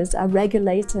lawmakers are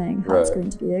regulating how it's going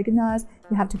to be organized.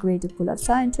 You have to create a pool of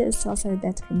scientists also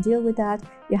that can deal with that.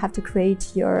 You have to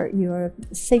create your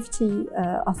safety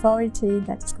authority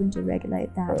that is going to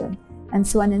regulate that, and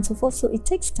so on and so forth. So it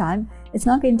takes time. It's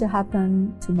not going to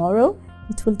happen tomorrow.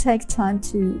 It will take time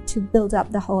to build up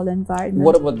the whole environment.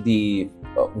 What about the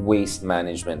waste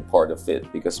management part of it?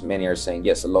 Because many are saying,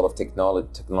 yes, a lot of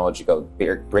technological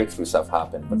breakthroughs have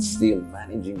happened, but still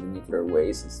managing the nuclear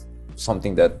waste is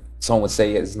something that some would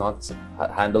say is not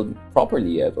handled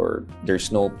properly yet, or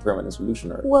there's no permanent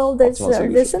solution. Well, there's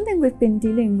something we've been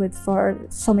dealing with for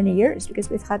so many years, because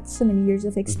we've had so many years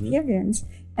of experience,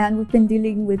 and we've been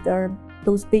dealing with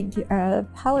those big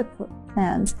power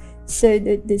plants. So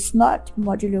the smart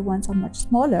modular ones are much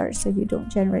smaller, so you don't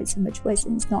generate so much waste,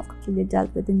 and it's not completely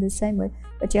dealt with in the same way.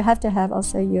 But you have to have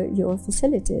also your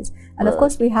facilities. And of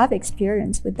course, we have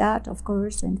experience with that, of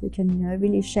course, and we can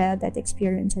really share that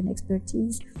experience and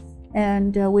expertise.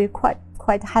 And we're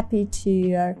quite happy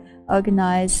to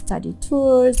organize study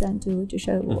tours and to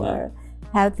show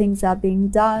how things are being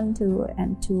done,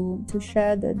 to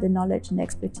share the knowledge and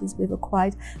expertise we've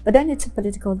acquired. But then it's a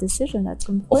political decision at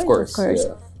some point, of course.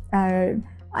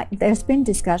 There's been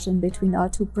discussion between our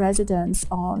two presidents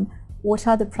on what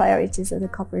are the priorities of the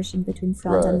cooperation between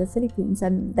France and the Philippines,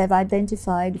 and they've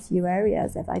identified a few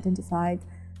areas. They've identified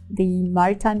the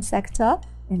maritime sector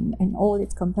in all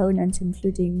its components,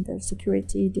 including the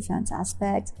security, defense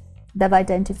aspect. They've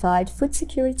identified food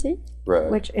security,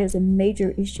 which is a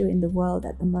major issue in the world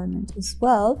at the moment as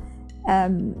well.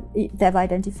 They've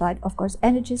identified, of course,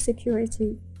 energy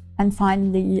security. And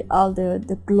finally, all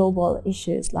the global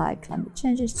issues like climate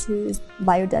change issues,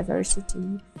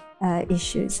 biodiversity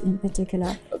issues in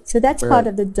particular. So that's part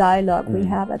of the dialogue we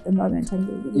have at the moment.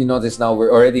 And you notice now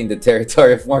we're already in the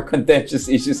territory of more contentious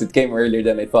issues. It came earlier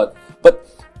than I thought. But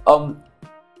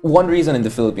one reason in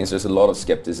the Philippines there's a lot of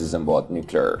skepticism about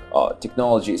nuclear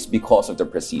technology is because of the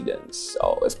precedents.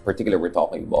 As particular, we're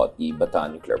talking about the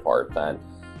Bataan nuclear power plant.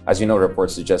 As you know,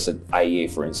 reports suggest that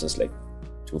IAEA, for instance, like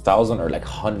 2000 or like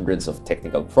hundreds of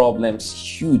technical problems,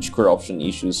 huge corruption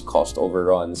issues, cost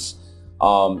overruns.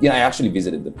 I actually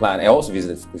visited the plant. I also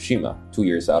visited Fukushima 2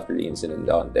 years after the incident.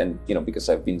 And because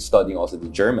I've been studying also the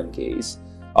German case,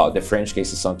 the French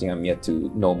case is something I'm yet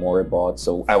to know more about.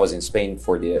 So I was in Spain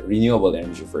for the renewable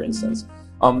energy, for instance.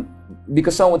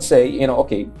 Because some would say,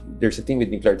 okay, there's a thing with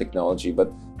nuclear technology,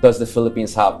 but does the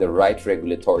Philippines have the right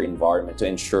regulatory environment to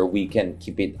ensure we can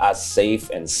keep it as safe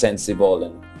and sensible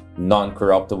and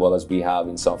non-corruptible as we have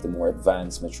in some of the more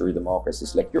advanced, mature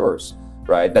democracies like yours,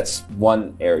 right? That's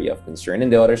one area of concern.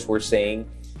 And the others were saying,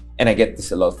 and I get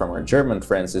this a lot from our German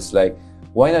friends, is like,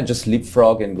 why not just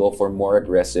leapfrog and go for more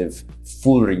aggressive,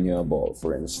 full renewable,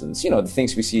 for instance? The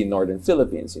things we see in northern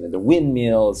Philippines, the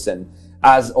windmills, and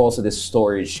as also the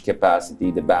storage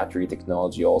capacity, the battery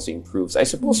technology also improves. I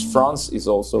suppose France is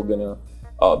also gonna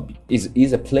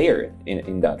is a player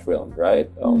in that realm, right?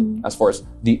 As far as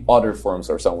the other forms,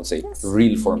 or some would say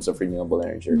real forms of renewable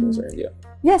energy are concerned.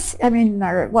 Yes, I mean,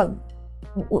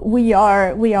 we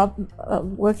are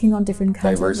working on different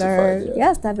kinds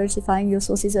of diversifying your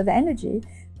sources of energy.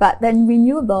 But then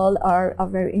renewable are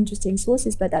very interesting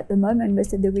sources. But at the moment,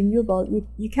 most of the renewable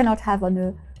you cannot have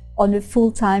on on a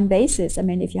full-time basis. I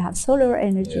mean, if you have solar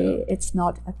energy, it's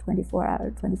not a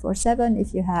 24-hour, 24/7.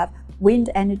 If you have wind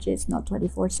energy, it's not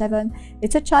 24/7.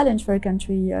 It's a challenge for a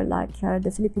country like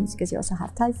the Philippines, because you also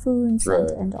have typhoons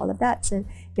and all of that. So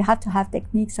you have to have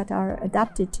techniques that are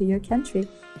adapted to your country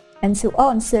and so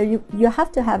on. So you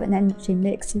have to have an energy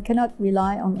mix. You cannot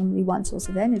rely on only one source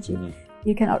of energy.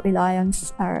 You cannot rely on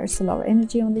solar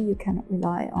energy only. You cannot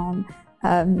rely on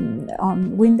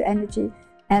wind energy.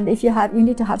 And if you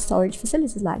need to have storage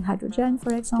facilities like hydrogen,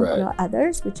 for example, or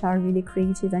others, which are really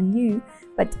creative and new.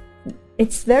 But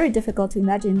it's very difficult to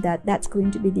imagine that that's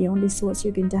going to be the only source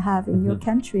you're going to have in your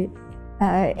country.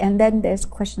 And then there's a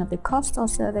question of the cost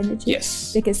also of energy.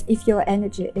 Yes. Because if your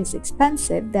energy is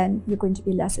expensive, then you're going to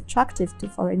be less attractive to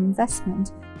foreign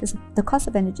investment. Because the cost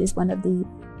of energy is one of the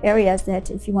areas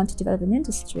that, if you want to develop an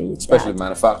industry, especially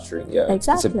manufacturing,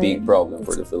 exactly. It's a big problem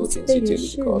for the Philippines,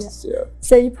 utility costs. Yeah.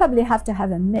 So you probably have to have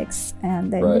a mix,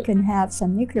 and then you can have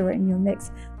some nuclear in your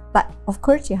mix. But of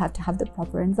course, you have to have the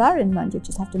proper environment. You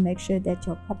just have to make sure that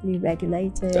you're properly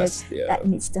regulated. That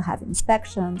needs to have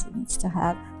inspections. It needs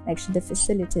to make sure the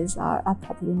facilities are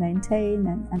properly maintained,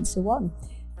 and so on.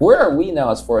 Where are we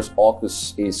now as far as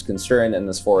AUKUS is concerned, and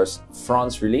as far as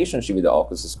France's relationship with the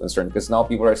AUKUS is concerned? Because now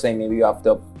people are saying maybe you have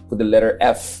to put the letter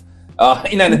F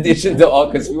in addition to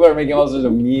AUKUS. People are making all sorts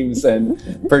of memes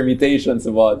and permutations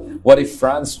about what if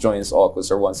France joins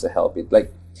AUKUS or wants to help it.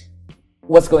 Like,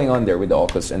 what's going on there with the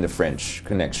AUKUS and the French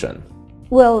connection?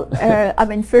 Well, I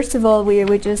mean, first of all,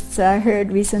 we just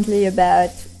heard recently about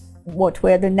what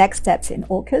were the next steps in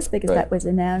AUKUS, because that was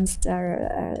announced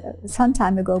some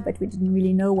time ago, but we didn't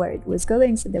really know where it was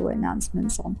going. So there were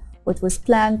announcements on what was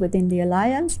planned within the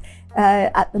alliance.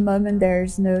 At the moment,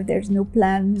 there's no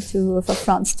plan for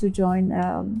France to join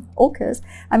AUKUS.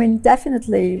 I mean,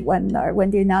 definitely when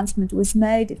the announcement was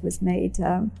made, it was made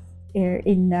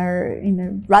in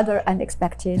a rather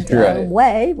unexpected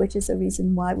way, which is the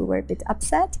reason why we were a bit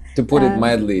upset. To put it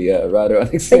mildly, rather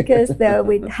unexpected. Because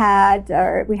we had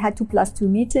 2+2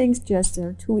 meetings just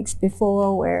 2 weeks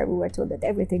before, where we were told that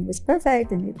everything was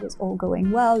perfect and it was all going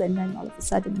well, and then all of a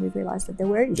sudden we realized that there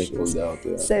were issues. They pulled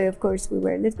out, So of course we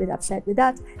were a little bit upset with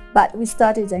that, but we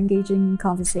started engaging in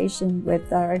conversation with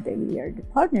the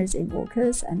partners in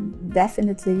AUKUS, and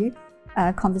definitely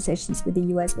conversations with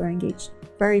the US were engaged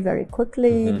very, very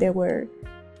quickly.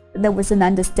 There was an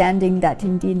understanding that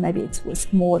indeed maybe it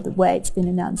was more the way it's been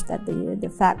announced, that the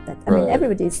fact that I mean,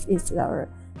 everybody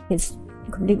is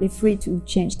completely free to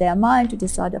change their mind, to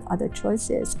decide of other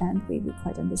choices, and we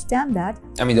quite understand that.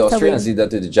 I mean, the Australians did that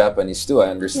to the Japanese too. I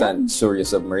understand Surya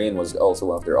submarine was also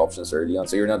one of their options early on,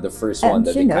 so you're not the first one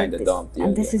that they kind of dumped.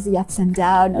 And this is the ups and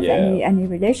downs of any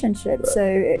relationship. So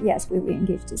yes, we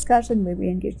re-engaged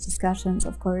discussions,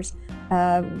 of course.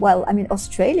 Well, I mean,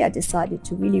 Australia decided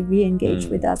to really re-engage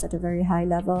with us at a very high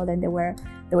level, and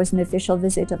there was an official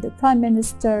visit of the Prime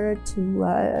Minister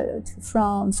to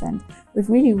France, and we've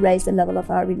really raised the level of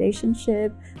our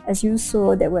relationship. As you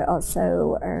saw, there were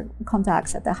also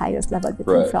contacts at the highest level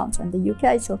between France and the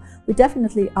UK. So we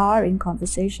definitely are in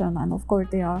conversation, and of course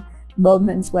there are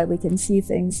moments where we can see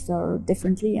things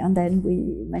differently, and then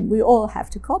we all have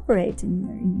to cooperate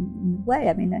in a way.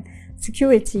 I mean,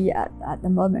 security at the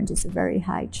moment is a very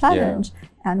high challenge,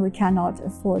 and we cannot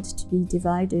afford to be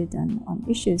divided on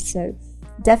issues. So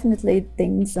definitely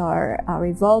things are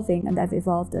evolving, and they've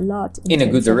evolved a lot. In a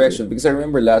good direction, because I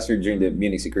remember last year during the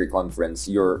Munich Security Conference,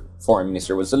 your foreign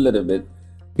minister was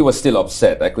he was still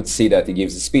upset. I could see that he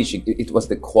gives a speech. It was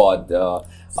the Quad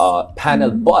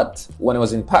panel, but when I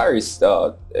was in Paris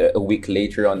a week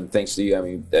later on, thanks to you, I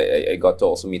mean, I got to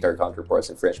also meet our counterparts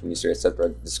and French minister, etc.,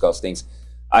 discuss things.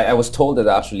 I was told that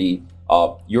actually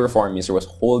your foreign minister was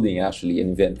holding actually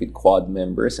an event with Quad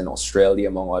members in Australia,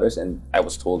 among others, and I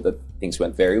was told that things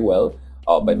went very well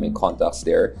by my contacts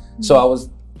there. So I was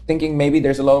thinking maybe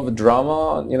there's a lot of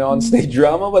drama, on stage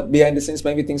drama, but behind the scenes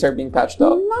maybe things are being patched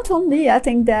up. Not only, I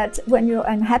think that when you're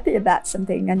unhappy about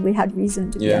something, and we had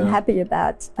reason to be unhappy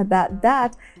about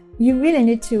that, you really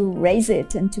need to raise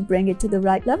it and to bring it to the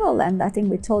right level. And I think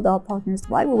we told our partners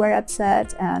why we were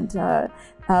upset, and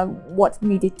what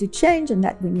needed to change, and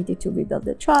that we needed to rebuild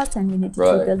the trust, and we needed to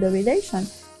rebuild the relation.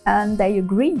 And they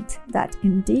agreed that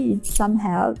indeed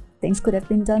somehow things could have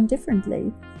been done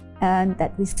differently, and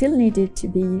that we still needed to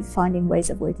be finding ways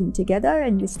of working together,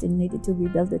 and we still needed to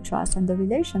rebuild the trust and the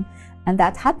relation. And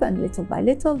that happened little by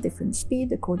little, different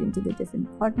speed according to the different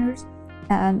partners.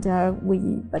 And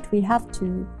we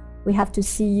have to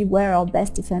see where our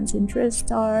best defense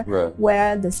interests are,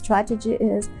 where the strategy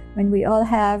is. When we all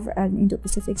have an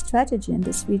Indo-Pacific strategy in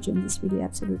this region, is really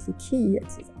absolutely key.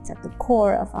 It's at the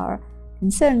core of our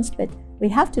concerns, but we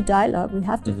have to dialogue, we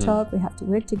have to talk, we have to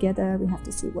work together, we have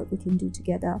to see what we can do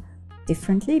together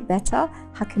differently, better.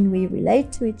 How can we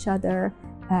relate to each other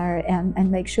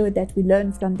and make sure that we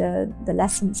learn from the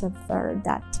lessons of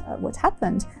what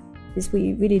happened, because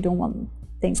we really don't want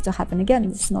things to happen again.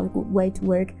 It's not a good way to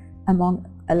work among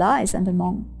allies and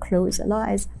among close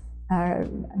allies. I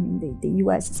mean, the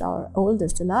US is our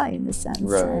oldest ally in a sense,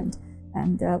 right.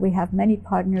 and we have many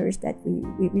partners that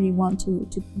we really want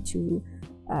to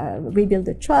rebuild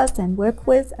the trust and work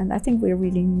with, and I think we're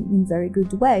really in very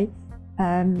good way,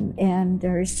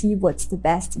 and see what's the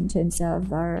best in terms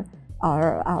of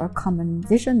our common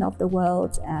vision of the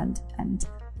world, and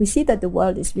we see that the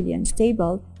world is really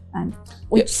unstable, and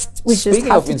we just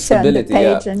have to turn the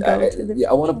page and go to the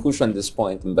I want to push on this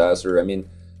point, Ambassador. I mean,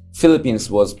 Philippines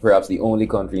was perhaps the only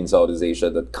country in Southeast Asia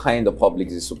that kind of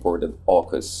publicly supported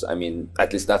AUKUS. I mean,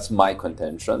 at least that's my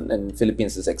contention. And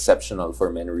Philippines is exceptional for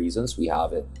many reasons. We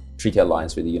have a treaty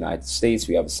alliance with the United States.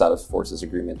 We have a South Forces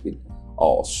Agreement with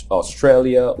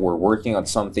Australia. We're working on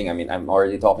something. I mean, I'm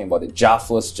already talking about the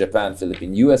JAFUS, Japan,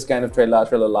 Philippine, US kind of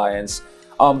trilateral alliance.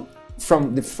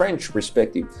 From the French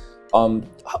perspective,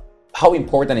 how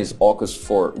important is AUKUS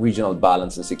for regional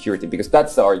balance and security? Because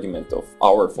that's the argument of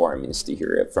our foreign ministry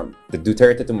here. From the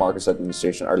Duterte to Marcos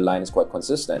administration, our line is quite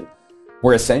consistent.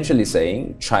 We're essentially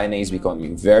saying China is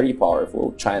becoming very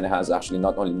powerful. China has actually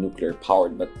not only nuclear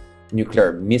powered, but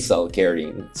nuclear missile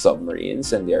carrying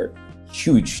submarines, and they're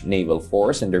huge naval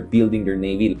force, and they're building their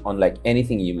navy unlike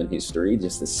anything in human history,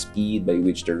 just the speed by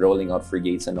which they're rolling out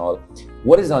frigates and all.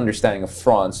 What is the understanding of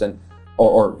France and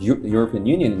or European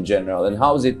Union in general, and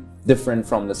how is it different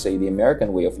from, let's say, the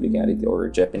American way of looking at it, or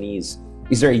Japanese?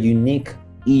 Is there a unique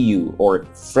EU or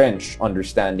French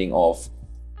understanding of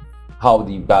how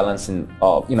the balance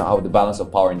how the balance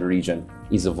of power in the region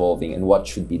is evolving, and what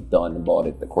should be done about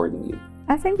it accordingly?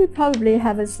 I think we probably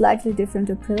have a slightly different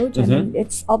approach. I mean,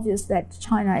 it's obvious that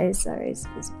China is a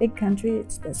big country.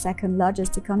 It's the second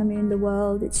largest economy in the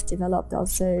world. It's developed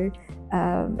also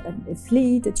a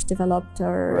fleet. It's developed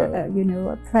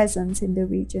a presence in the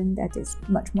region that is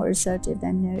much more assertive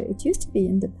than it used to be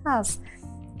in the past.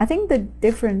 I think the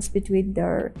difference between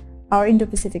our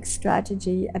Indo-Pacific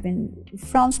strategy, I mean,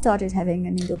 France started having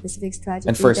an Indo-Pacific strategy.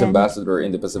 And first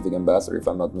Indo-Pacific ambassador, if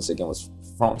I'm not mistaken, was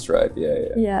France, right?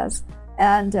 Yeah. Yes.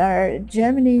 And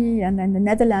Germany, and then the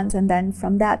Netherlands, and then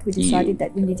from that we decided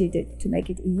that we needed to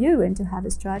make it EU and to have a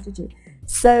strategy.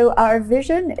 So our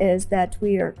vision is that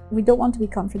we don't want to be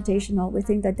confrontational. We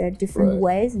think that there are different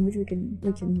ways in which we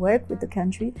can work with the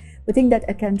country. We think that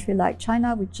a country like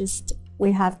China,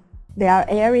 there are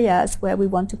areas where we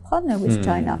want to partner with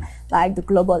China, like the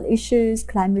global issues,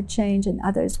 climate change, and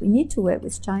others. We need to work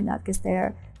with China because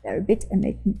they're a big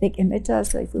emitter.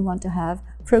 So if we want to have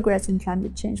progress in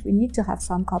climate change, we need to have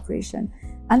some cooperation.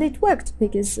 And it worked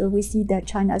because we see that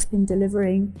China has been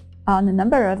delivering on a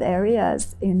number of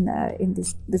areas in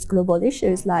this global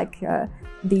issues, like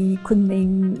the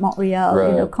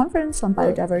Kunming-Montreal conference on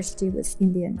biodiversity was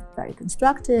Indian very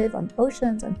constructive, on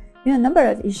oceans, and a number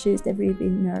of issues that really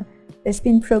been there's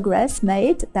been progress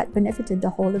made that benefited the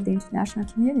whole of the international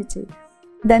community.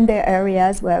 Then there are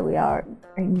areas where we are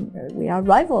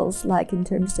rivals, like in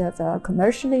terms of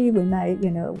commercially, we may,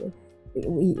 there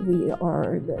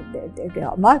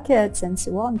are markets and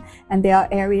so on, and there are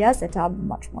areas that are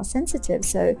much more sensitive.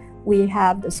 So we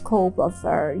have the scope of,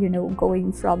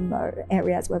 going from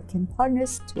areas where we can partner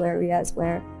to areas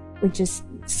where we just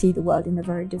see the world in a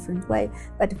very different way.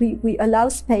 But we allow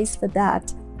space for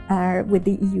that. With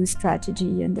the EU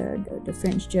strategy and the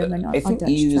French-German I think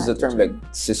EU is a term like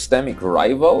systemic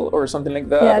rival or something like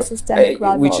that. Yeah, systemic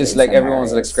rival. Which is like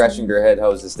everyone's like scratching their head.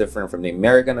 How is this different from the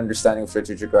American understanding of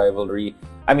strategic rivalry?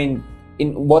 I mean,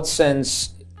 in what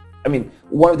sense? I mean,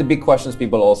 one of the big questions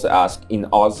people also ask in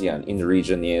ASEAN, in the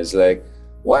region, is like,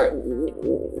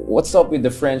 what's up with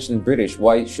the French and British?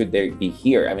 Why should they be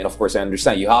here? I mean, of course, I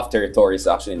understand you have territories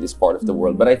actually in this part of the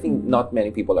world, but I think not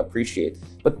many people appreciate.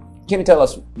 But can you tell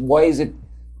us why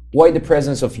the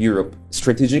presence of Europe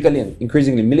strategically and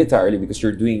increasingly militarily, because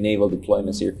you're doing naval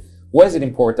deployments here, why is it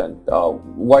important?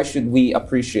 Why should we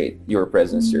appreciate your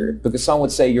presence here? Because some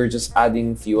would say you're just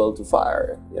adding fuel to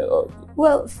fire.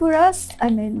 Well, for us, I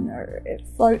mean,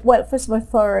 first of all,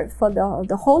 for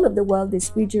the whole of the world,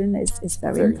 this region is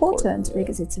very important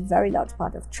because it's a very large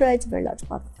part of trade, it's a very large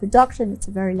part of production, it's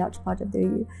a very large part of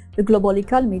the global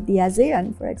economy. The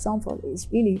ASEAN, for example, is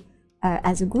really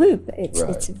as a group,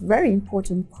 it's a very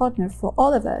important partner for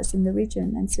all of us in the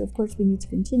region, and so of course we need to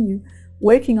continue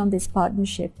working on this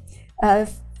partnership.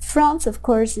 France, of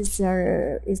course, is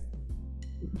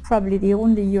probably the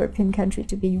only European country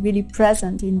to be really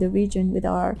present in the region with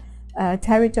our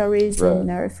territories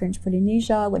in French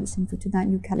Polynesia, what is into tonight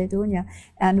New Caledonia,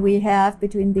 and we have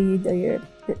between the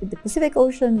Pacific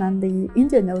Ocean and the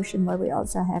Indian Ocean, where we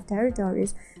also have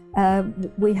territories.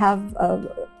 We have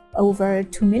over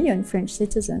 2 million French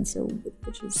citizens, so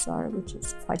which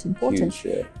is quite important.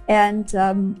 Huge, yeah.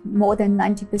 And more than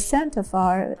 90% of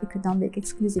our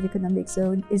exclusive economic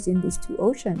zone is in these two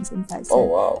oceans. In fact, oh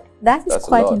wow, that is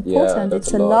quite important.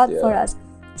 It's a lot for us.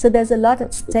 So there's a lot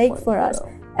at stake for us.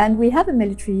 And we have a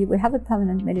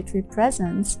permanent military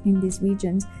presence in these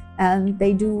regions, and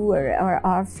they do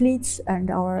our fleets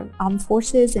and our armed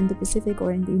forces in the Pacific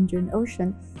or in the Indian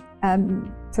Ocean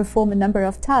perform a number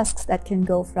of tasks that can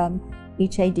go from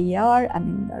HADR,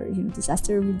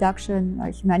 disaster reduction, or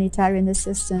humanitarian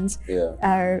assistance.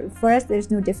 For us, there's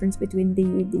no difference between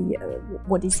the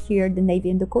what is here, the Navy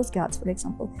and the Coast Guards, for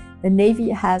example. The Navy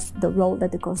has the role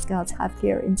that the Coast Guards have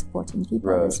here in supporting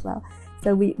people as well.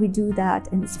 So we do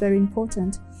that, and it's very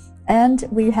important. And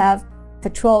we have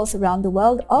patrols around the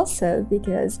world also,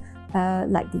 because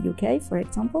like the UK, for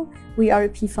example, we are a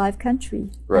P5 country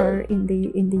in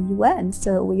the UN,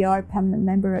 so we are a permanent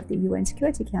member of the UN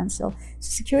Security Council. So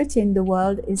security in the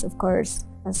world is, of course,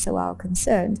 also our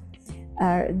concern.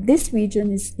 This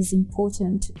region is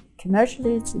important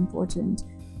commercially. It's important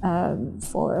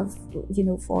for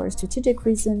strategic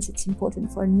reasons. It's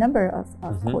important for a number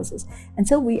of causes, and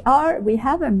so we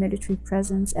have a military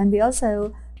presence, and we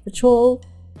also patrol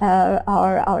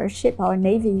our ship, our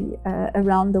navy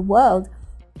around the world.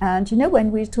 And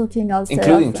when we're talking also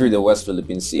including through the West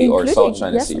Philippine Sea or South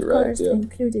China Sea, right? Course,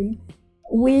 including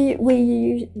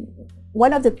we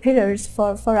one of the pillars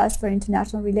for us for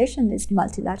international relations is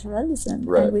multilateralism,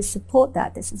 and we support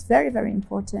that. This is very, very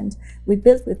important. We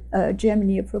built with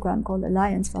Germany a program called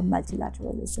Alliance for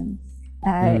Multilateralism.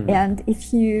 And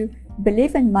if you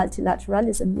believe in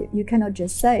multilateralism, you cannot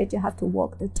just say it, you have to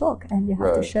walk the talk, and you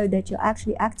have to show that you're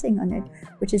actually acting on it,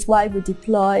 which is why we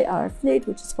deploy our fleet,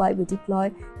 which is why we deploy,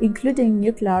 including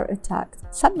nuclear attack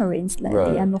submarines, like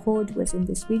the Emerald was in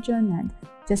this region, and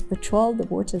just patrol the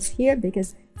waters here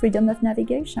because freedom of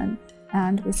navigation,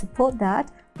 and we support that.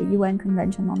 The UN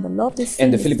Convention on the Law of the Sea.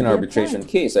 And the Philippine arbitration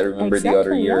case, I remember the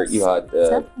other year you had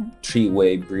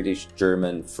three-way British,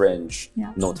 German, French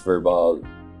note verbal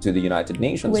to the United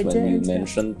Nations when you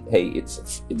mentioned, hey,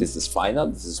 this is final,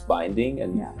 this is binding,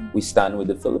 and we stand with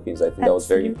the Philippines. I think that was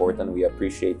very important. We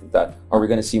appreciated that. Are we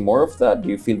going to see more of that? Do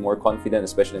you feel more confident,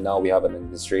 especially now we have an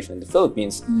administration in the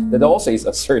Philippines that also is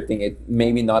asserting it,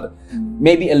 maybe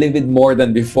a little bit more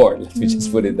than before, let me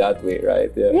just put it that way,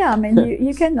 right? I mean,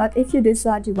 you cannot, if you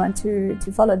decide you want to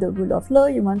follow the rule of law,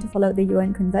 you want to follow the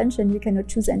UN Convention, you cannot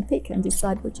choose and pick and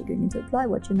decide what you're going to apply,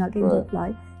 what you're not going to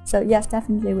apply. So yes,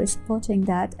 definitely we're supporting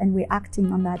that, and we're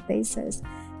acting on that basis.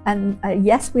 And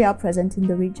yes, we are present in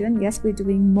the region. Yes, we're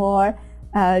doing more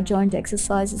joint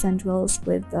exercises and drills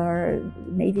with our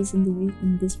navies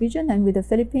in this region and with the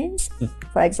Philippines.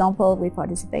 For example, we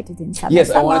participated in Sabah. Yes,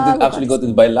 I wanted to actually go to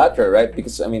the bilateral, right?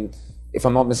 Because I mean, if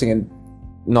I'm not mistaken,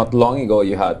 not long ago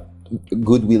you had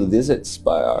goodwill visits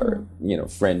by our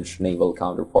French naval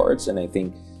counterparts, and I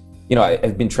think.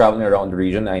 I've been traveling around the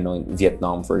region. I know in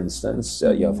Vietnam, for instance,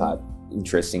 you have had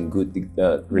interesting, good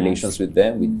relations with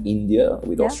them, with India,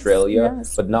 with Australia,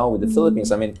 but now with the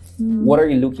Philippines. I mean, what are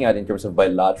you looking at in terms of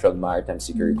bilateral maritime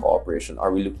security cooperation?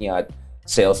 Are we looking at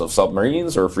sales of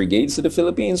submarines or frigates to the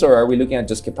Philippines, or are we looking at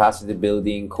just capacity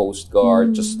building, Coast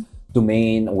Guard, just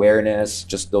domain awareness,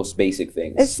 just those basic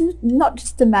things? It's not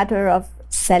just a matter of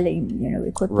selling,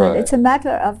 equipment. It's a matter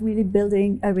of really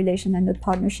building a relation and a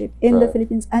partnership in the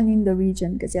Philippines and in the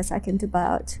region. Because yes, I can do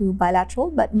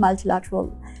bilateral, but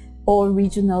multilateral or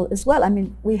regional as well. I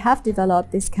mean, we have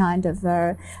developed this kind of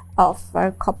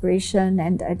cooperation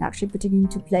and actually putting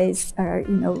into place, a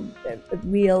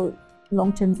real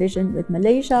long-term vision with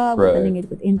Malaysia. We're building it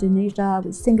with Indonesia,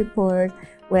 with Singapore,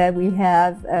 where we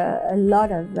have a lot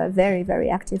of very, very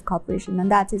active cooperation, and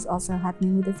that is also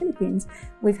happening with the Philippines.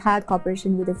 We've had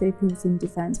cooperation with the Philippines in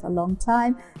defense for a long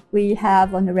time. We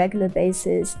have on a regular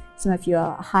basis some of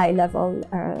your high-level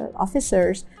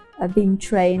officers being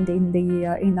trained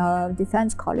in our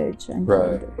defense college, and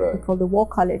we call the War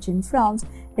College in France.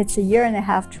 It's a 1.5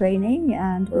 year training,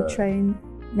 and we train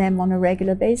them on a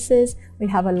regular basis. We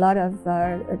have a lot of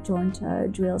joint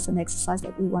drills and exercises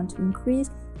that we want to increase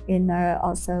in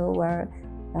also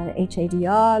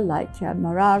HADR, like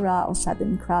Marara or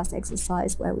Southern Cross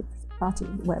exercise, where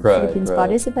Philippines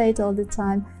participate all the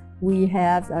time. We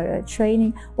have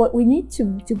training. What we need to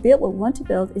build, what we want to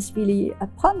build, is really a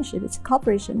partnership. It's a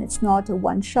cooperation. It's not a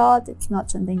one shot. It's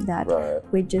not something that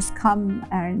we just come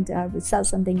and we sell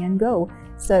something and go.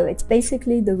 So it's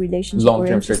basically the relationship.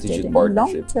 Long-term strategic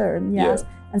partnership. Long-term, yes. Yeah.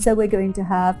 And so we're going to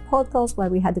have protocols where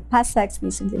we had the PASEX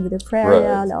recently with the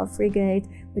Prairial, our frigate.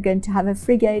 We're going to have a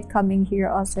frigate coming here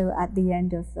also at the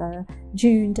end of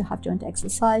June to have joint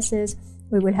exercises.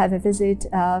 We will have a visit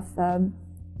of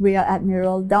Rear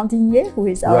Admiral Dandinier, who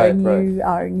is our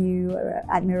new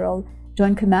Admiral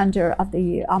Joint Commander of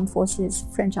the Armed Forces,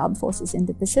 French Armed Forces in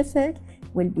the Pacific.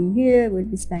 Will be here, will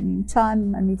be spending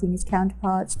time meeting his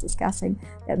counterparts, discussing,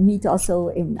 meet also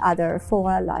in other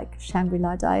fora like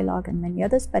Shangri-La Dialogue and many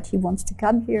others, but he wants to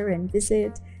come here and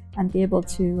visit and be able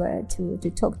to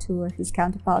talk to his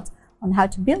counterparts on how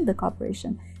to build the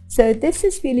cooperation. So this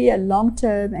is really a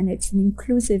long-term, and it's an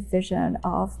inclusive vision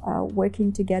of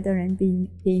working together and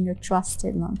being a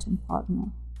trusted long-term partner.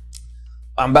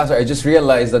 Ambassador, I just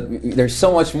realized that there's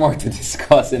so much more to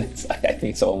discuss, and I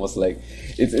think it's almost like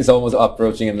it's almost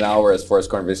approaching an hour as far as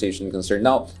conversation is concerned.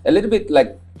 Now, a little bit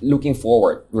like looking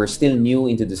forward, we're still new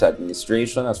into this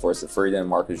administration as far as the Ferdinand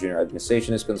Marcos Jr.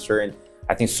 administration is concerned.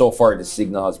 I think so far the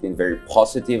signal has been very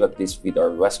positive, at least with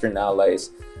our Western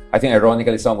allies. I think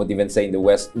ironically, some would even say in the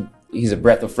West, he's a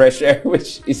breath of fresh air,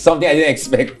 which is something I didn't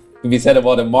expect to be said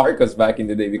about Marcos back in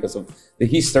the day because of the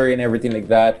history and everything like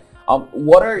that.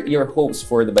 What are your hopes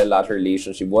for the bilateral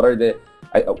relationship? What are the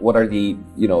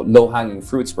low-hanging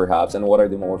fruits perhaps, and what are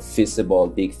the more feasible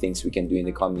big things we can do in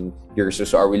the coming years?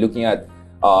 So are we looking at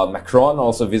Macron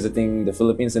also visiting the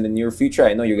Philippines in the near future?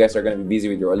 I know you guys are going to be busy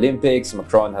with your Olympics.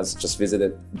 Macron has just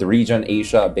visited the region,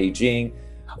 Asia, Beijing.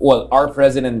 Well, our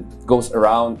president goes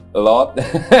around a lot,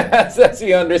 as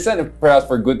we understand, perhaps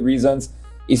for good reasons.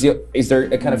 Is there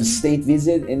a kind of a state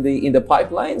visit in the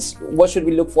pipelines? What should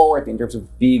we look forward to in terms of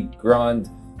big, grand,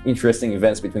 interesting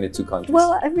events between the two countries?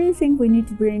 Well, I really think we need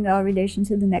to bring our relations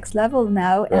to the next level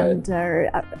now. And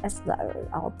as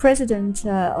our president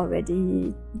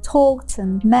already talked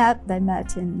and met, they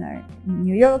met in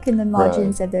New York in the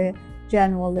margins at the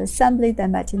General Assembly. They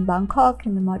met in Bangkok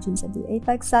in the margins at the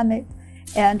APEC summit.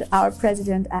 And our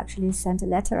president actually sent a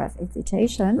letter of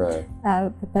invitation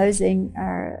proposing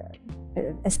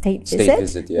a state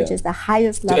visit, which is the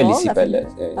highest level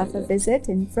of a visit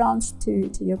in France to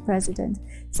your president.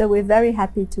 So we're very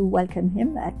happy to welcome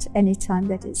him at any time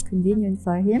that is convenient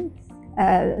for him.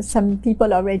 Some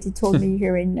people already told me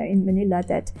here in Manila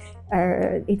that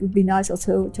it would be nice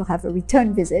also to have a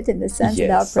return visit in the sense that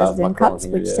our president comes,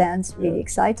 which sounds really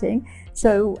exciting.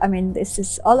 So, I mean,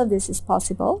 all of this is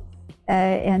possible.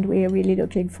 And we are really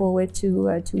looking forward to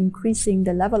increasing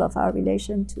the level of our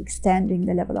relation, to extending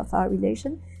the level of our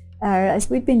relation. As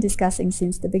we've been discussing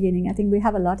since the beginning, I think we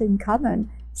have a lot in common.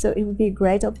 So it would be a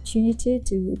great opportunity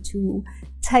to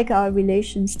take our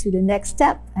relations to the next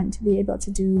step and to be able to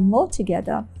do more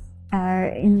together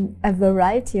in a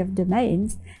variety of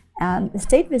domains. And a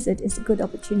state visit is a good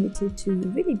opportunity to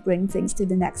really bring things to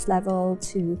the next level,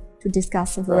 to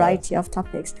discuss a variety of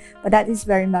topics. But that is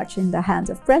very much in the hands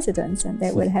of presidents, and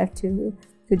they will have to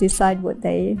decide what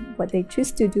they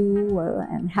choose to do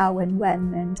and how and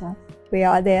when. And we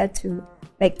are there to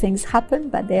make things happen,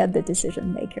 but they are the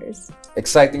decision makers.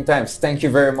 Exciting times. Thank you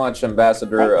very much,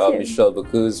 Ambassador Michéle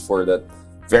Boccoz, for that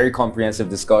very comprehensive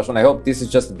discussion. I hope this is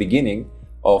just the beginning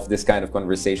of this kind of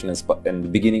conversation and the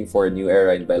beginning for a new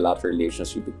era in bilateral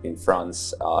relationship between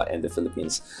France and the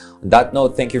Philippines. On that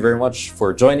note, thank you very much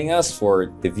for joining us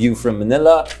for The View from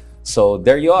Manila. So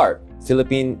there you are,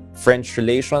 Philippine-French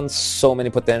relations, so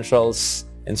many potentials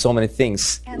and so many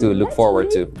things to look forward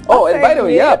to. Oh, and by the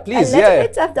way, please, a little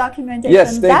bit of documentation.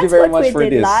 Yes, thank you very much for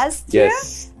this. Last year.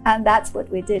 And that's what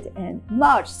we did in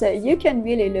March. So you can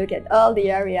really look at all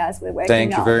the areas we're working on.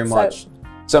 Thank you very much.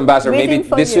 So Ambassador, maybe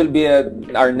this will be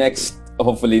our next,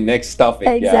 hopefully next topic.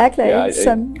 Exactly,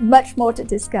 some much more to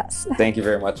discuss. Thank you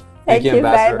very much. Thank you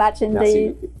very much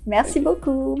indeed. Merci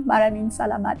beaucoup. Maraming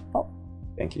salamat po.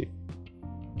 Thank you.